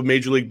some type of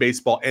Major League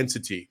Baseball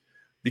entity,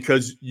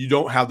 because you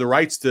don't have the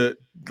rights to,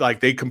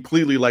 like, they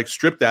completely like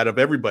strip that of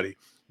everybody.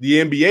 The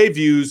NBA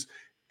views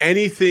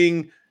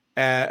anything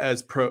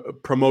as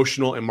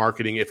promotional and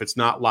marketing if it's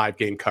not live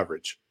game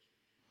coverage.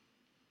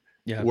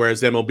 Yeah.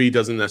 Whereas MLB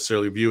doesn't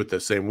necessarily view it the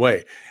same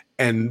way.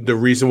 And the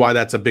reason why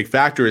that's a big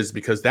factor is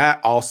because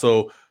that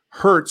also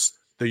hurts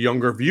the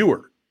younger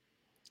viewer.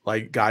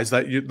 Like guys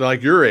that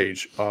like your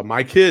age,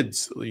 my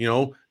kids,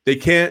 they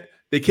can't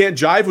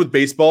jive with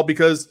baseball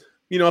because,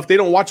 if they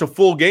don't watch a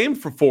full game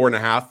for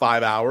 4.5,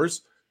 5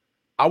 hours,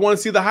 I want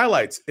to see the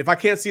highlights. If I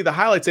can't see the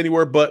highlights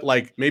anywhere but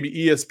like maybe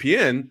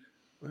ESPN,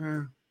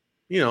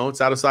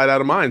 it's out of sight,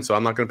 out of mind. So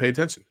I'm not going to pay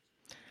attention.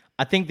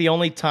 I think the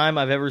only time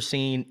I've ever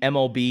seen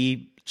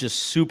MLB just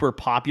super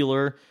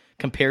popular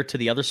compared to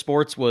the other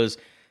sports was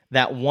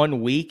that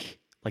 1 week,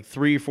 like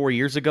 3 or 4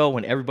 years ago,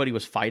 when everybody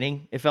was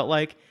fighting. It felt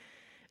like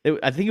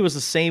I think it was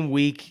the same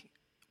week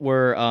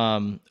where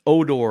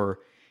Odor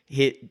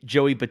hit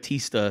Joey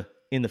Batista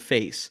in the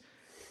face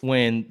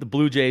when the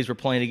Blue Jays were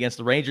playing against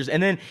the Rangers.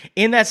 And then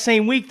in that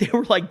same week, there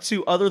were like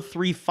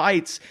 3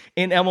 fights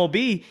in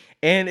MLB.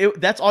 And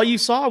that's all you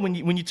saw when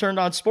you turned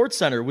on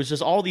SportsCenter, was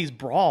just all these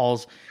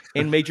brawls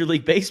in Major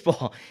League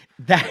Baseball.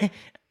 That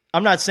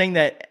I'm not saying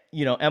that,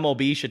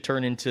 MLB should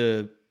turn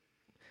into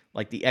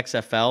like the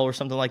XFL or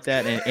something like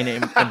that,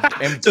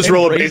 and just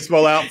roll a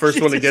baseball out. First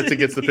one to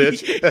gets the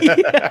pitch.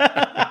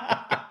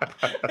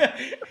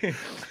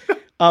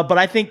 But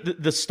I think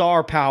the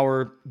star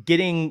power,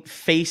 getting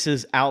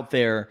faces out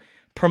there,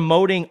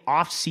 promoting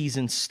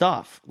off-season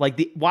stuff.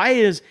 Like why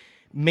is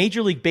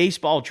Major League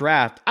Baseball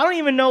draft? I don't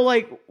even know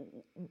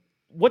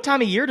what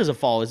time of year does it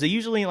fall? Is it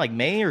usually in like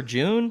May or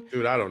June?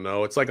 Dude, I don't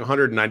know. It's like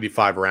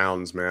 195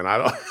 rounds, man. I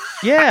don't.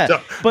 Yeah,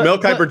 Mel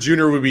Kiper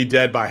Jr. would be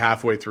dead by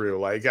halfway through.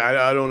 Like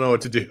I don't know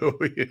what to do.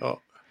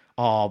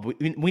 Oh,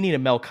 we need a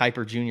Mel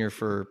Kiper Jr.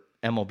 for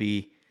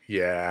MLB.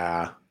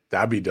 Yeah,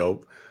 that'd be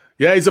dope.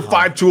 Yeah, he's a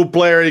 5-tool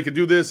player. He could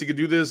do this. He could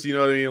do this. You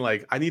know what I mean?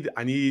 Like I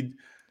need.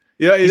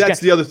 Yeah,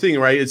 that's the other thing,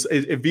 right?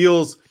 It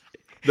feels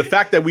the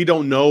fact that we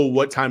don't know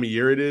what time of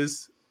year it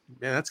is.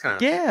 Man, that's kind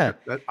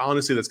of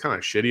honestly, that's kind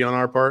of shitty on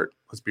our part.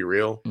 Let's be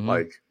real. Mm-hmm.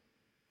 Like,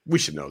 we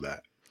should know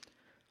that.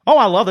 Oh,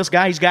 I love this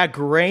guy. He's got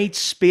great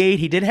speed.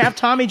 He did have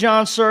Tommy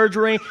John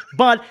surgery,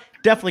 but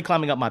definitely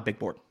climbing up my big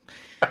board.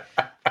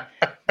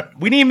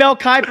 We need Mel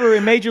Kiper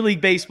in Major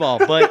League Baseball,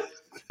 but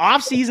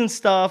off-season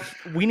stuff,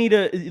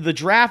 the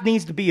draft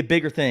needs to be a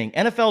bigger thing.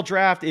 NFL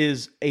draft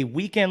is a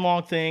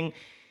weekend-long thing.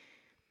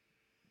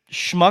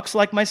 Schmucks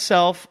like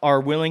myself are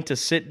willing to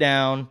sit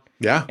down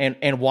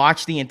and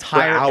watch the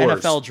entire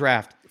NFL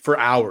draft. For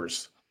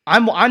hours.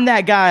 I'm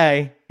that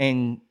guy,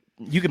 and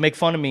you can make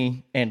fun of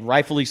me, and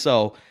rightfully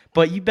so,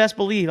 but you best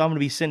believe I'm going to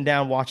be sitting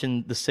down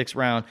watching the 6th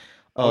round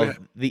of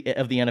the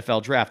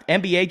NFL draft.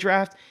 NBA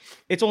draft,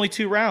 it's only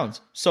 2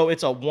 rounds, so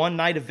it's a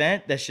one-night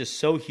event that's just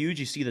so huge.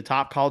 You see the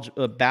top college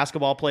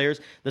basketball players,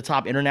 the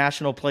top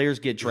international players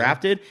get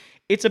drafted.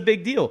 It's a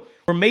big deal.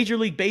 For Major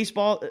League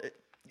Baseball,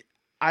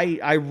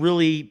 I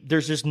really,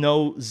 there's just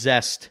no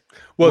zest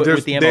with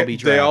the MLB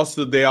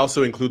draft. They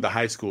also include the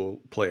high school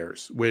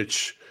players,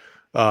 which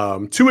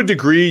to a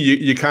degree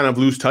you kind of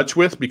lose touch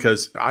with,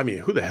 because I mean,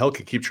 who the hell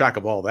can keep track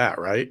of all that,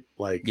 right?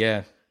 Like,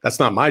 that's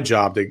not my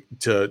job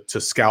to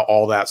scout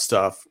all that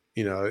stuff,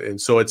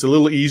 and so it's a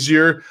little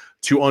easier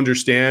to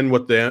understand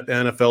what the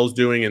NFL is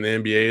doing and the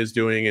NBA is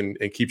doing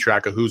and keep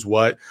track of who's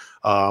what.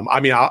 I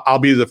mean, I'll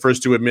be the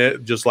first to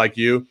admit, just like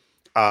you,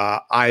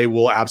 I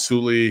will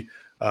absolutely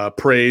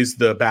praise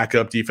the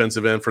backup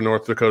defensive end for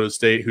North Dakota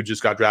State, who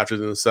just got drafted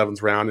in the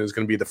 7th round and is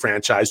going to be the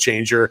franchise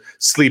changer,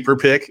 sleeper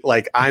pick.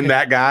 Like, I'm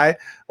that guy.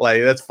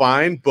 Like, that's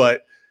fine.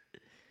 But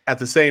at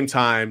the same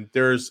time,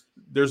 there's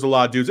a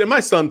lot of dudes. And my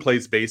son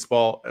plays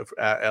baseball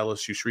at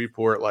LSU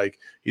Shreveport. Like,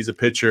 he's a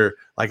pitcher.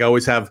 Like, I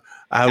always have.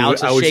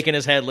 Alex is shaking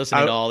his head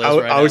listening to all this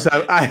right now. I always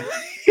have.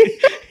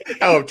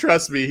 Oh,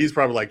 trust me, he's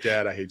probably like,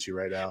 Dad, I hate you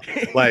right now.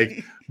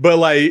 Like, but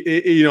like,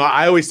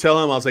 I always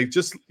tell him, I was like,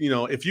 just,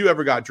 if you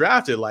ever got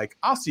drafted, like,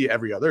 I'll see you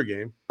every other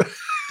game.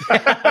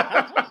 Like,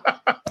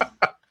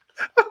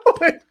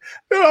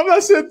 I'm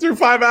not sitting through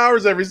 5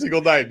 hours every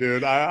single night,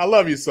 dude. I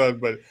love you, son,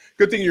 but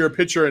good thing you're a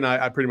pitcher, and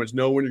I pretty much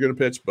know when you're going to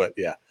pitch. But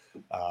yeah,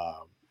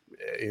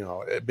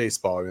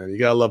 baseball, man, you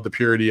gotta love the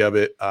purity of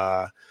it.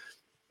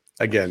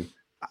 Again,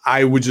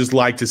 I would just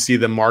like to see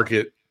them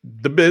market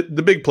the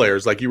big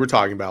players, like you were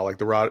talking about, like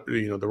the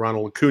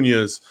Ronald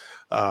Acuñas,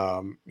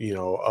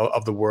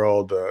 of the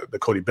world, the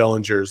Cody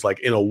Bellingers, like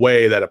in a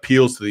way that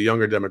appeals to the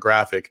younger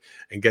demographic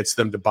and gets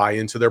them to buy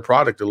into their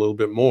product a little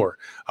bit more.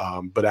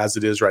 But as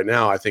it is right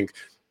now, I think,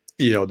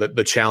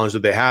 the challenge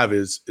that they have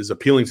is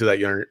appealing to that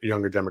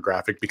younger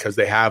demographic, because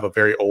they have a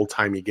very old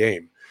timey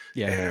game.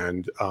 Yeah.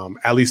 And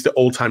at least the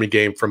old timey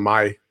game from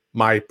my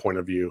point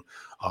of view.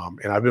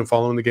 And I've been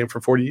following the game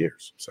for 40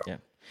 years. So yeah.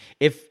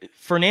 If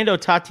Fernando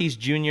Tatis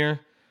Jr.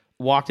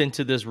 walked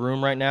into this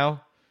room right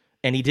now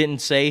and he didn't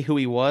say who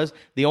he was,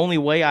 the only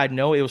way I'd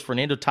know it was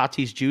Fernando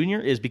Tatis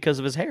Jr. is because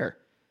of his hair.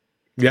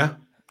 Yeah,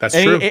 that's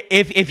true.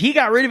 If he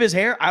got rid of his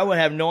hair, I would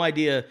have no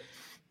idea.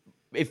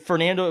 If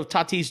Fernando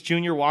Tatis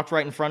Jr. walked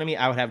right in front of me,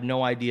 I would have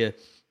no idea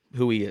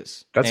who he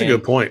is. That's a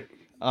good point.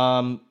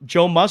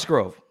 Joe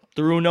Musgrove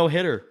threw a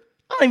no-hitter.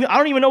 I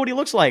don't even know what he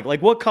looks like.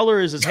 Like, what color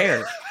is his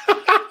hair?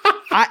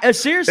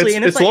 Seriously,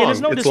 it's long. It's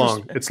no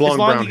disrespect. It's long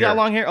brown hair. He got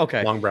long hair?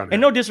 Okay. Long brown hair.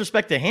 And no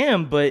disrespect to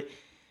him, but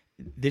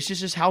this is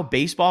just how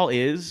baseball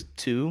is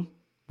to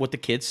what the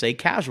kids say,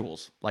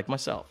 casuals like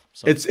myself.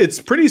 So it's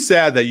pretty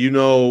sad that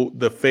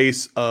the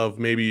face of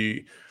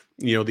maybe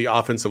the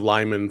offensive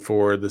lineman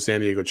for the San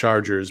Diego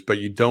Chargers, but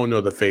you don't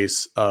know the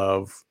face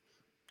of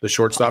the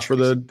shortstop for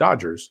the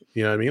Dodgers.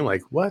 You know what I mean?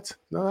 Like, what?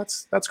 No,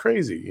 that's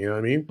crazy. You know what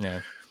I mean? Yeah.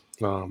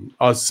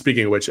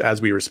 Speaking of which,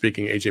 as we were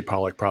speaking, AJ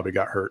Pollock probably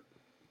got hurt.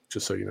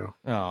 Just so you know.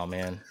 Oh,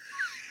 man.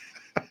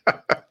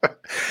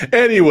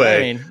 Anyway, I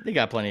mean, they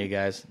got plenty of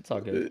guys. It's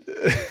all good.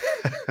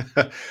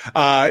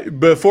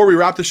 Before we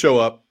wrap the show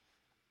up,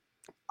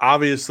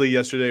 obviously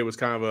yesterday was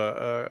kind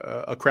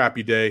of a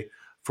crappy day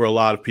for a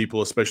lot of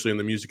people, especially in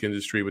the music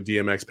industry, with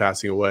DMX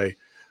passing away.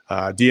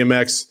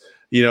 DMX,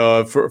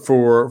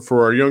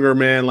 for a younger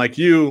man like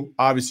you,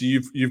 obviously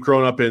you've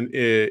grown up in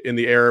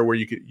the era where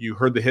you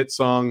heard the hit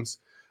songs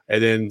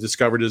and then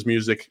discovered his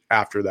music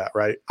after that,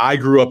 right? I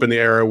grew up in the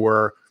era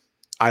where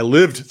I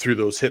lived through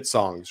those hit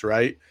songs,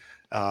 right?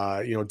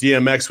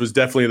 DMX was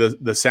definitely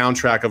the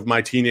soundtrack of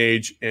my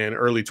teenage and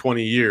early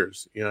 20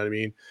 years. You know what I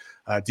mean?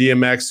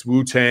 DMX,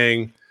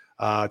 Wu-Tang,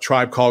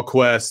 Tribe Called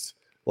Quest,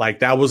 like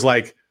that was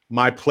like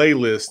my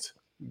playlist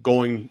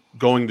going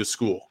to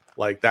school.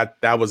 Like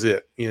that was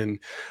it. And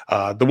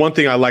the one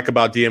thing I like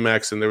about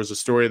DMX, and there was a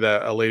story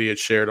that a lady had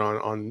shared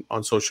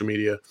on social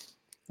media,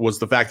 was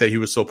the fact that he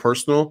was so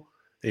personal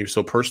and he was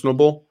so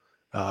personable.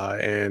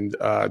 And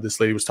this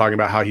lady was talking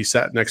about how he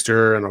sat next to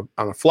her on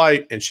a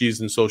flight, and she's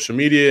in social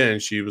media,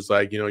 and she was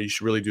like, you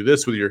should really do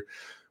this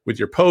with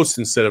your posts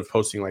instead of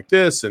posting like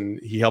this. And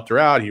he helped her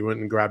out. He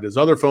went and grabbed his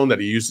other phone that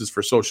he uses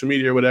for social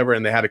media or whatever,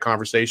 and they had a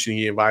conversation.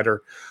 He invited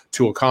her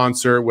to a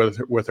concert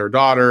with her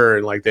daughter,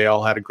 and like they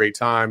all had a great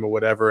time or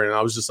whatever. And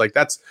I was just like,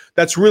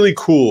 that's really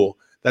cool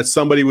that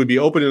somebody would be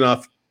open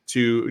enough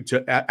to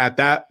at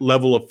that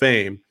level of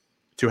fame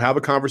to have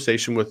a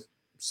conversation with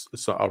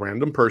a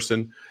random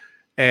person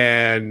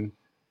and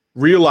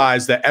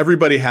realize that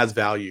everybody has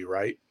value,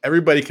 right?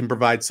 Everybody can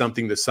provide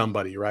something to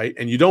somebody, right?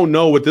 And you don't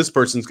know what this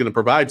person's going to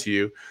provide to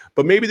you,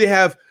 but maybe they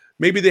have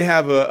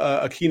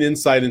a keen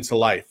insight into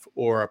life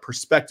or a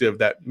perspective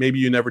that maybe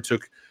you never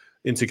took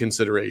into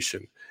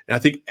consideration. And I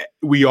think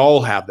we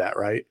all have that,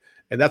 right?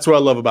 And that's what I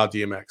love about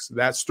DMX.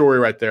 That story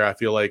right there, I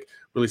feel like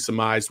really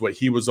surmised what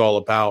he was all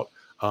about.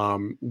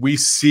 We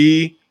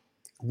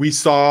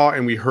saw,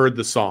 and we heard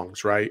the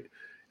songs, right?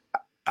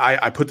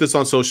 I put this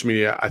on social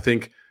media. I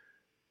think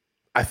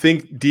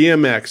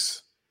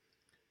DMX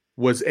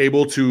was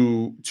able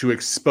to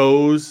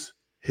expose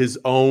his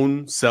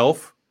own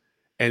self,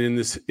 and in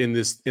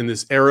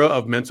this era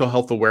of mental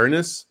health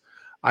awareness,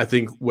 I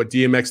think what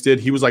DMX did,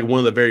 he was like one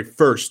of the very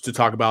first to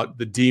talk about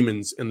the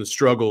demons and the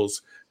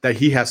struggles that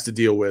he has to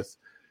deal with,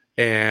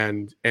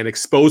 and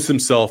expose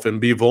himself and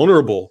be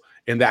vulnerable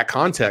in that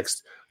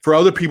context for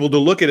other people to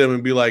look at him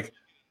and be like,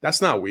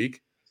 that's not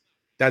weak.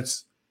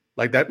 That's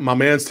like that. My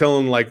man's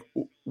telling like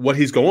what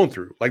he's going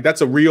through. Like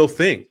that's a real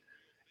thing.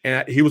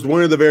 And he was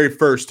one of the very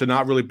first to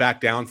not really back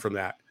down from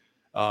that.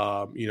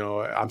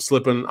 I'm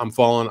slipping, I'm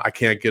falling, I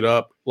can't get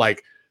up.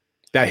 Like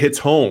that hits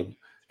home.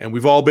 And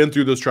we've all been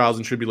through those trials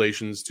and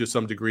tribulations to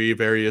some degree,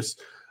 various.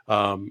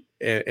 And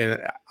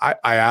I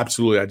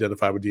absolutely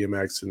identify with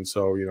DMX. And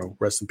so,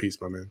 rest in peace,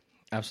 my man.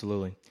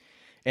 Absolutely.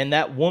 And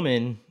that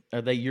woman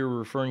that you're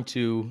referring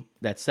to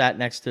that sat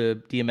next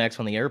to DMX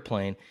on the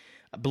airplane,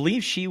 I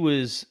believe she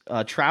was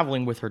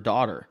traveling with her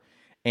daughter.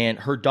 And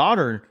her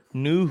daughter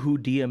knew who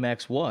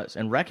DMX was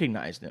and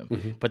recognized him.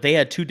 Mm-hmm. But they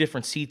had two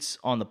different seats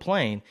on the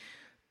plane.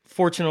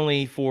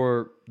 Fortunately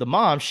for the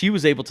mom, she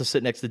was able to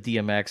sit next to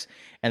DMX.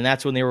 And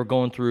that's when they were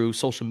going through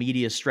social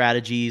media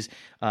strategies.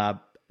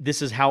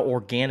 This is how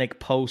organic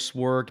posts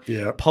work.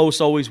 Yep.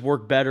 Posts always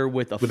work better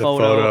with a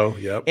photo.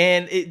 Yep.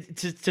 And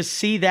to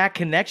see that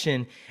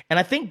connection. And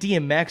I think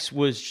DMX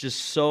was just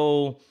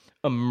so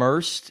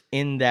immersed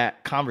in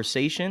that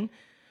conversation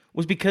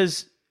was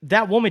because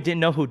that woman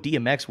didn't know who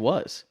DMX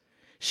was.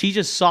 She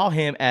just saw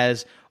him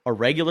as a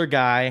regular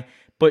guy,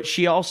 but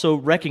she also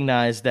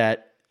recognized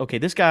that, okay,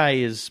 this guy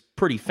is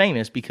pretty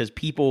famous because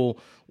people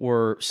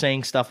were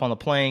saying stuff on the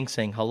plane,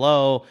 saying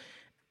hello.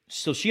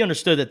 So she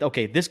understood that,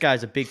 okay, this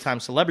guy's a big-time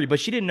celebrity, but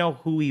she didn't know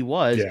who he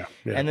was. Yeah.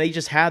 And they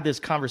just had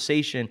this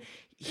conversation.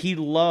 He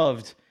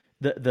loved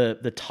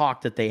the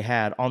talk that they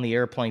had on the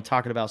airplane,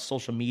 talking about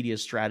social media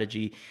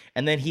strategy,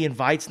 and then he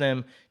invites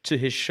them to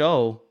his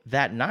show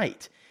that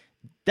night.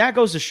 That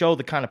goes to show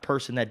the kind of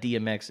person that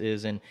DMX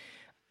is. And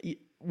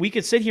we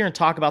could sit here and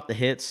talk about the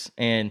hits.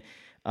 And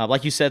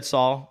like you said,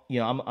 Saul,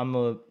 I'm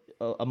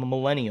a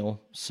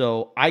millennial.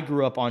 So I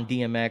grew up on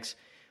DMX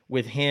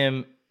with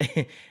him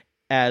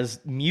as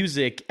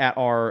music at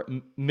our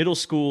middle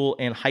school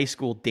and high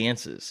school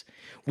dances.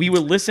 We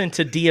would listen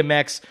to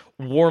DMX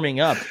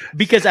warming up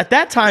because at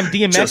that time,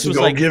 DMX Justin was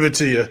gonna like, give it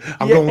to you.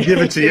 I'm going to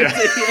give it to you.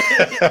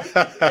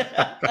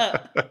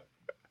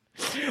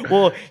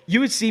 Well, you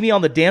would see me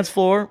on the dance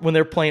floor when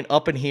they're playing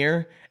Up in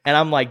Here, and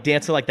I'm like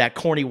dancing like that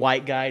corny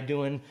white guy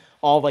doing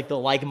all like the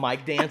Like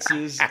Mike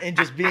dances and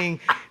just being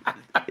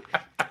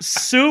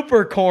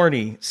super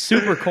corny.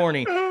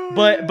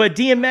 But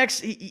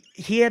DMX,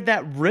 he had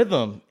that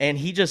rhythm, and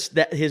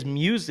his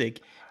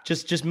music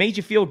just made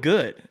you feel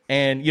good.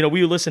 And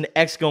we would listen to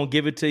X Gon'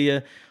 Give It To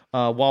You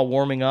while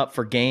warming up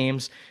for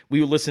games. We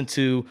would listen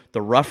to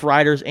the Rough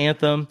Riders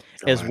anthem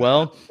as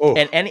well. Oh.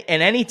 And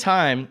any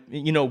time,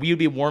 we would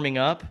be warming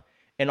up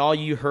and all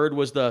you heard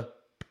was the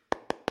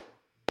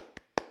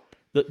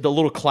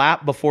little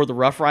clap before the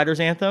Rough Riders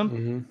anthem.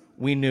 Mm-hmm.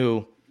 We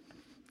knew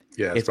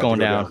it's going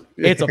down.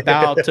 It's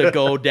about to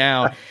go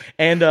down.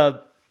 And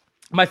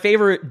My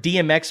favorite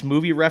DMX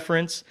movie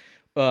reference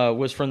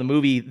was from the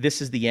movie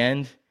This Is the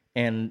End,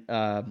 and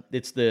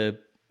it's the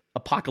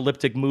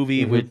apocalyptic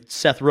movie with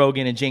Seth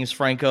Rogen and James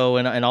Franco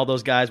and all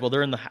those guys. Well,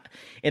 they're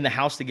in the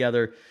house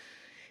together,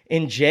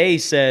 and Jay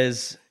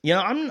says, "You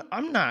know,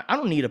 I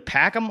don't need a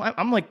pack. I'm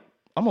a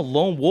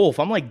lone wolf.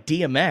 I'm like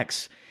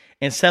DMX."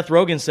 And Seth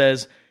Rogen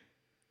says,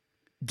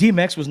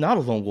 "DMX was not a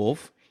lone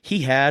wolf.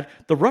 He had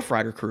the Rough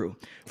Rider crew.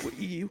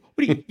 You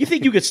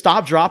think you could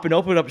stop, drop, and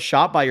open up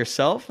shop by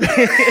yourself?"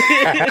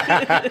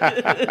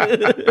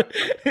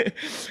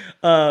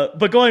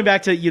 But going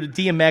back to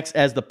DMX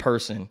as the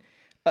person,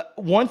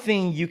 one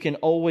thing you can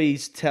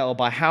always tell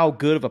by how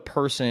good of a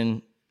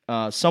person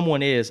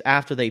someone is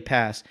after they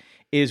pass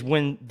is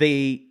when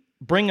they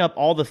bring up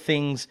all the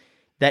things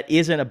that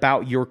isn't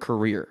about your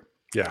career.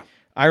 Yeah.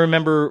 I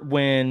remember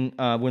when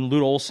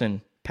Lute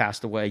Olson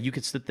passed away, you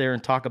could sit there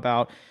and talk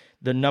about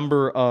the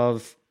number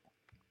of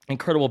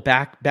incredible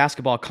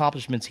basketball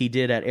accomplishments he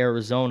did at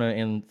Arizona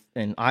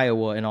and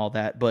Iowa and all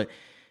that, but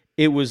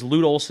it was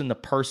Lute Olson, the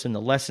person,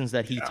 the lessons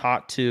that he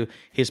taught to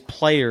his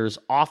players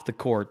off the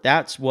court.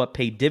 That's what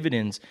paid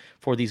dividends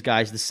for these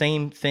guys. The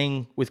same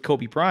thing with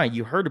Kobe Bryant.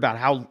 You heard about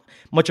how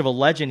much of a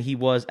legend he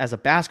was as a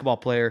basketball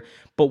player,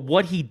 but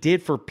what he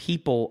did for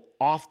people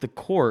off the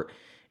court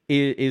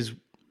is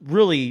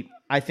really,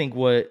 I think,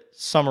 what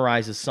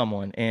summarizes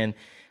someone. And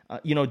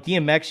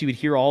DMX, you would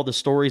hear all the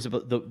stories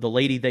about the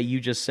lady that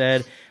you just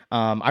said.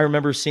 I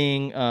remember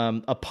seeing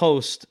a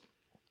post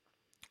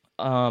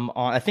on,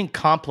 I think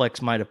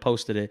Complex might have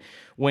posted it,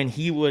 when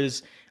he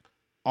was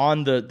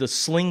on the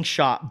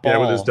slingshot ball. Yeah,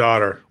 with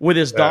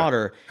his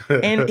daughter.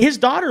 And his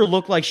daughter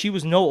looked like she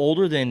was no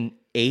older than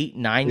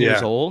 8-9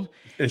 years old.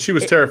 And she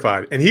was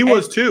terrified. And he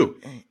was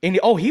too. And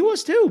he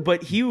was too.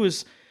 But he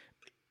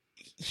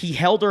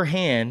held her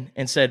hand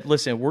and said,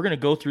 "Listen, we're going to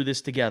go through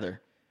this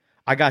together.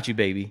 I got you,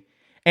 baby."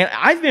 And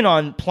I've been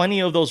on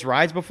plenty of those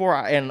rides before,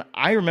 and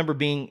I remember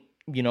being,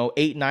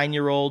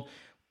 8-9-year-old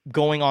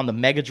going on the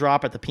Mega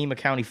Drop at the Pima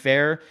County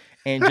Fair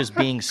and just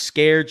being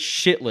scared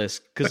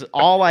shitless because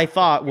all I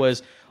thought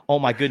was, "Oh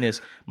my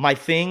goodness,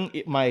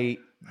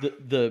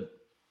 the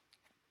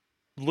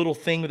little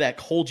thing that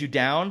holds you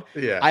down."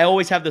 Yeah. I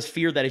always have this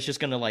fear that it's just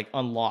going to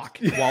unlock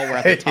while we're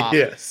at the top.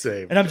 Yeah,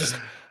 same. And I'm just.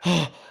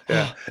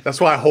 Yeah,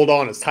 that's why I hold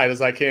on as tight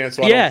as I can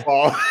so I don't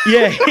fall.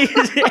 Yeah,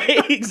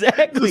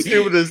 exactly. The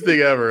stupidest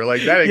thing ever.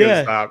 Like, that ain't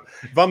gonna stop.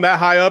 If I'm that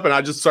high up and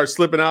I just start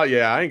slipping out,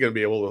 I ain't gonna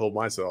be able to hold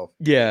myself.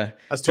 Yeah,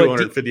 that's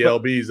 250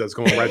 lbs that's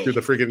going right through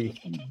the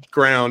freaking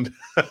ground.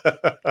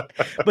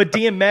 But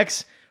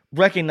DMX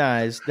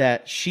recognized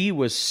that she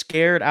was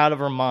scared out of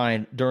her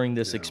mind during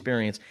this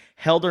experience,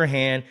 held her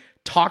hand,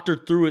 talked her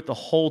through it the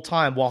whole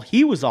time while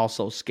he was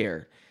also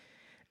scared,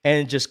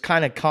 and just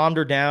kind of calmed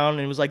her down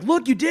and was like,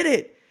 "Look, you did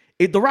it.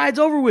 The ride's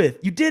over with.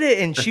 You did it."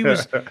 And she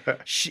was,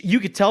 you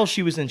could tell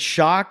she was in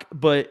shock,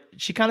 but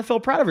she kind of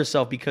felt proud of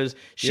herself because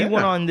she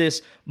went on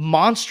this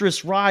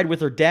monstrous ride with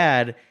her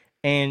dad,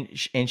 and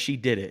she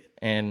did it.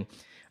 And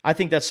I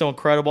think that's so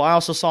incredible. I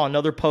also saw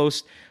another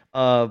post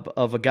of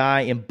a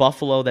guy in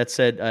Buffalo that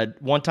said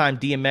one time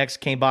DMX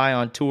came by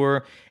on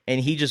tour,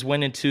 and he just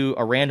went into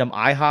a random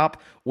IHOP,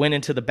 went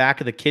into the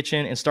back of the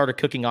kitchen, and started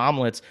cooking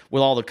omelets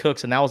with all the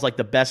cooks, and that was like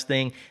the best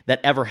thing that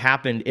ever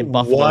happened in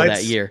Buffalo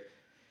that year.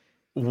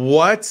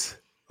 What?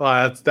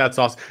 That's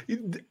awesome.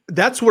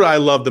 That's what I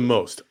love the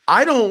most.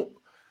 I know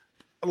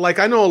a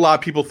lot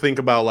of people think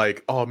about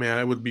like, "Oh man,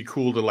 it would be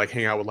cool to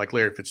hang out with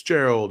Larry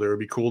Fitzgerald, or it would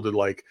be cool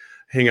to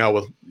hang out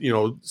with,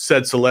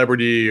 said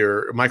celebrity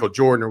or Michael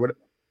Jordan or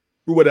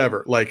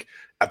whatever, like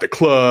at the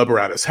club or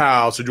at his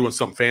house or doing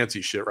some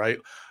fancy shit," right?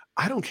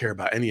 I don't care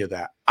about any of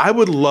that. I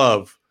would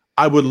love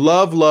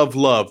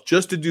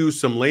just to do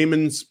some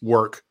layman's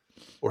work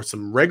or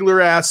some regular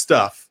ass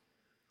stuff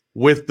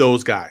with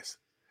those guys.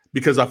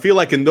 Because I feel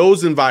like in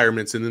those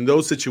environments and in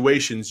those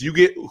situations, you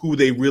get who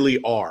they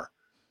really are,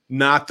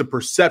 not the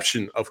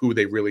perception of who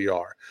they really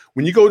are.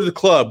 When you go to the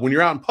club, when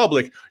you're out in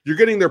public, you're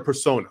getting their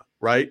persona,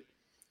 right?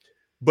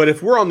 But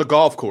if we're on the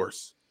golf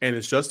course and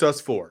it's just us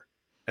four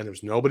and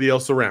there's nobody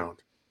else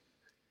around,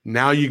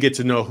 now you get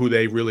to know who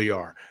they really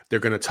are. They're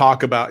going to talk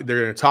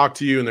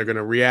to you, and they're going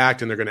to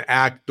react, and they're going to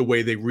act the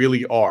way they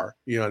really are.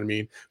 You know what I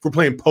mean? If we're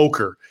playing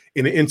poker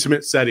in an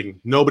intimate setting,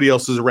 nobody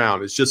else is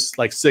around. It's just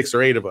like 6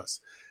 or 8 of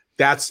us.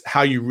 That's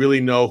how you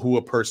really know who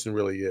a person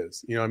really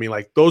is. You know what I mean?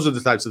 Like, those are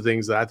the types of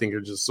things that I think are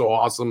just so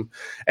awesome.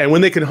 And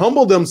when they can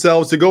humble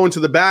themselves to go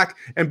into the back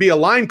and be a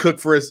line cook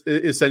for us,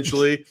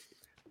 essentially,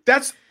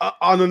 that's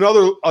on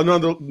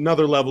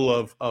another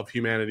level of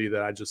humanity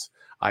that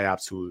I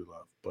absolutely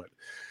love. But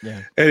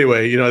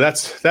anyway,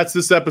 that's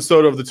this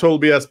episode of the Total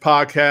BS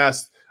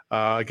podcast.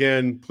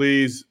 Again,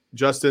 please,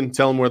 Justin,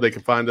 tell them where they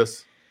can find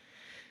us.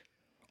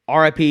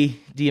 R.I.P.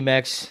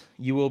 DMX.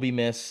 You will be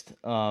missed.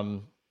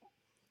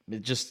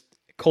 Just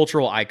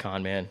cultural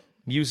icon, man.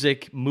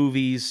 Music,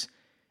 movies,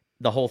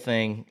 the whole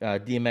thing.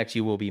 DMX,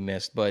 you will be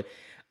missed. But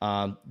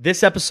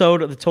this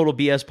episode of the Total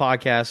BS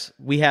podcast,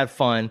 we had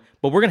fun,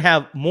 but we're going to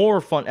have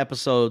more fun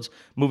episodes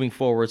moving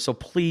forward. So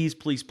please,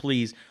 please,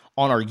 please,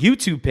 on our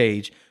YouTube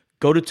page,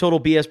 Go to Total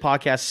BS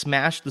Podcast,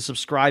 smash the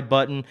subscribe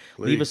button,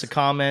 leave us a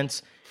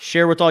comment,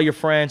 share with all your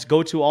friends,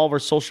 go to all of our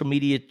social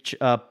media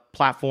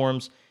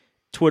platforms,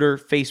 Twitter,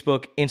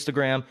 Facebook,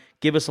 Instagram,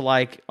 give us a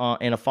like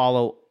and a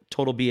follow,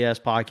 Total BS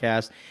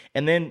Podcast.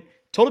 And then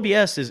Total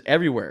BS is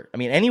everywhere. I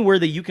mean, anywhere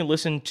that you can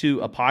listen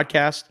to a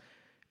podcast,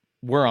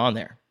 we're on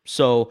there.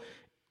 So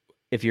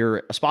if you're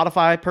a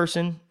Spotify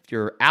person, if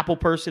you're an Apple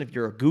person, if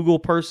you're a Google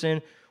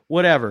person,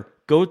 whatever,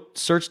 go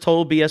search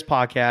Total BS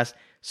Podcast,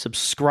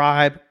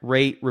 subscribe,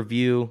 rate,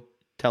 review,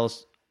 tell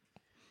us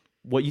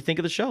what you think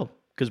of the show,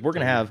 because we're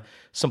gonna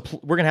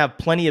have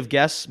plenty of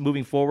guests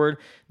moving forward.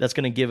 That's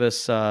gonna give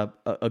us a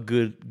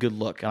good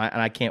look,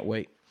 and I can't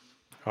wait.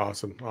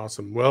 Awesome.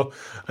 Well,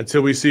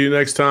 until we see you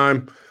next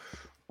time,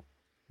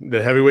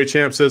 the heavyweight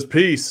champ says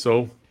peace.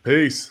 So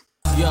peace.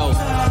 Yo,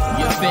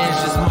 your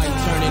fans just might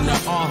turn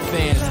into our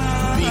fans.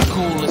 Be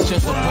cool, it's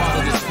just a part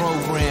of this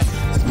program.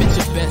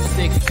 Spit your best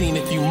 16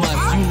 if you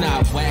must. You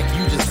not whack,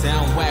 you just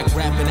sound whack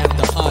rapping at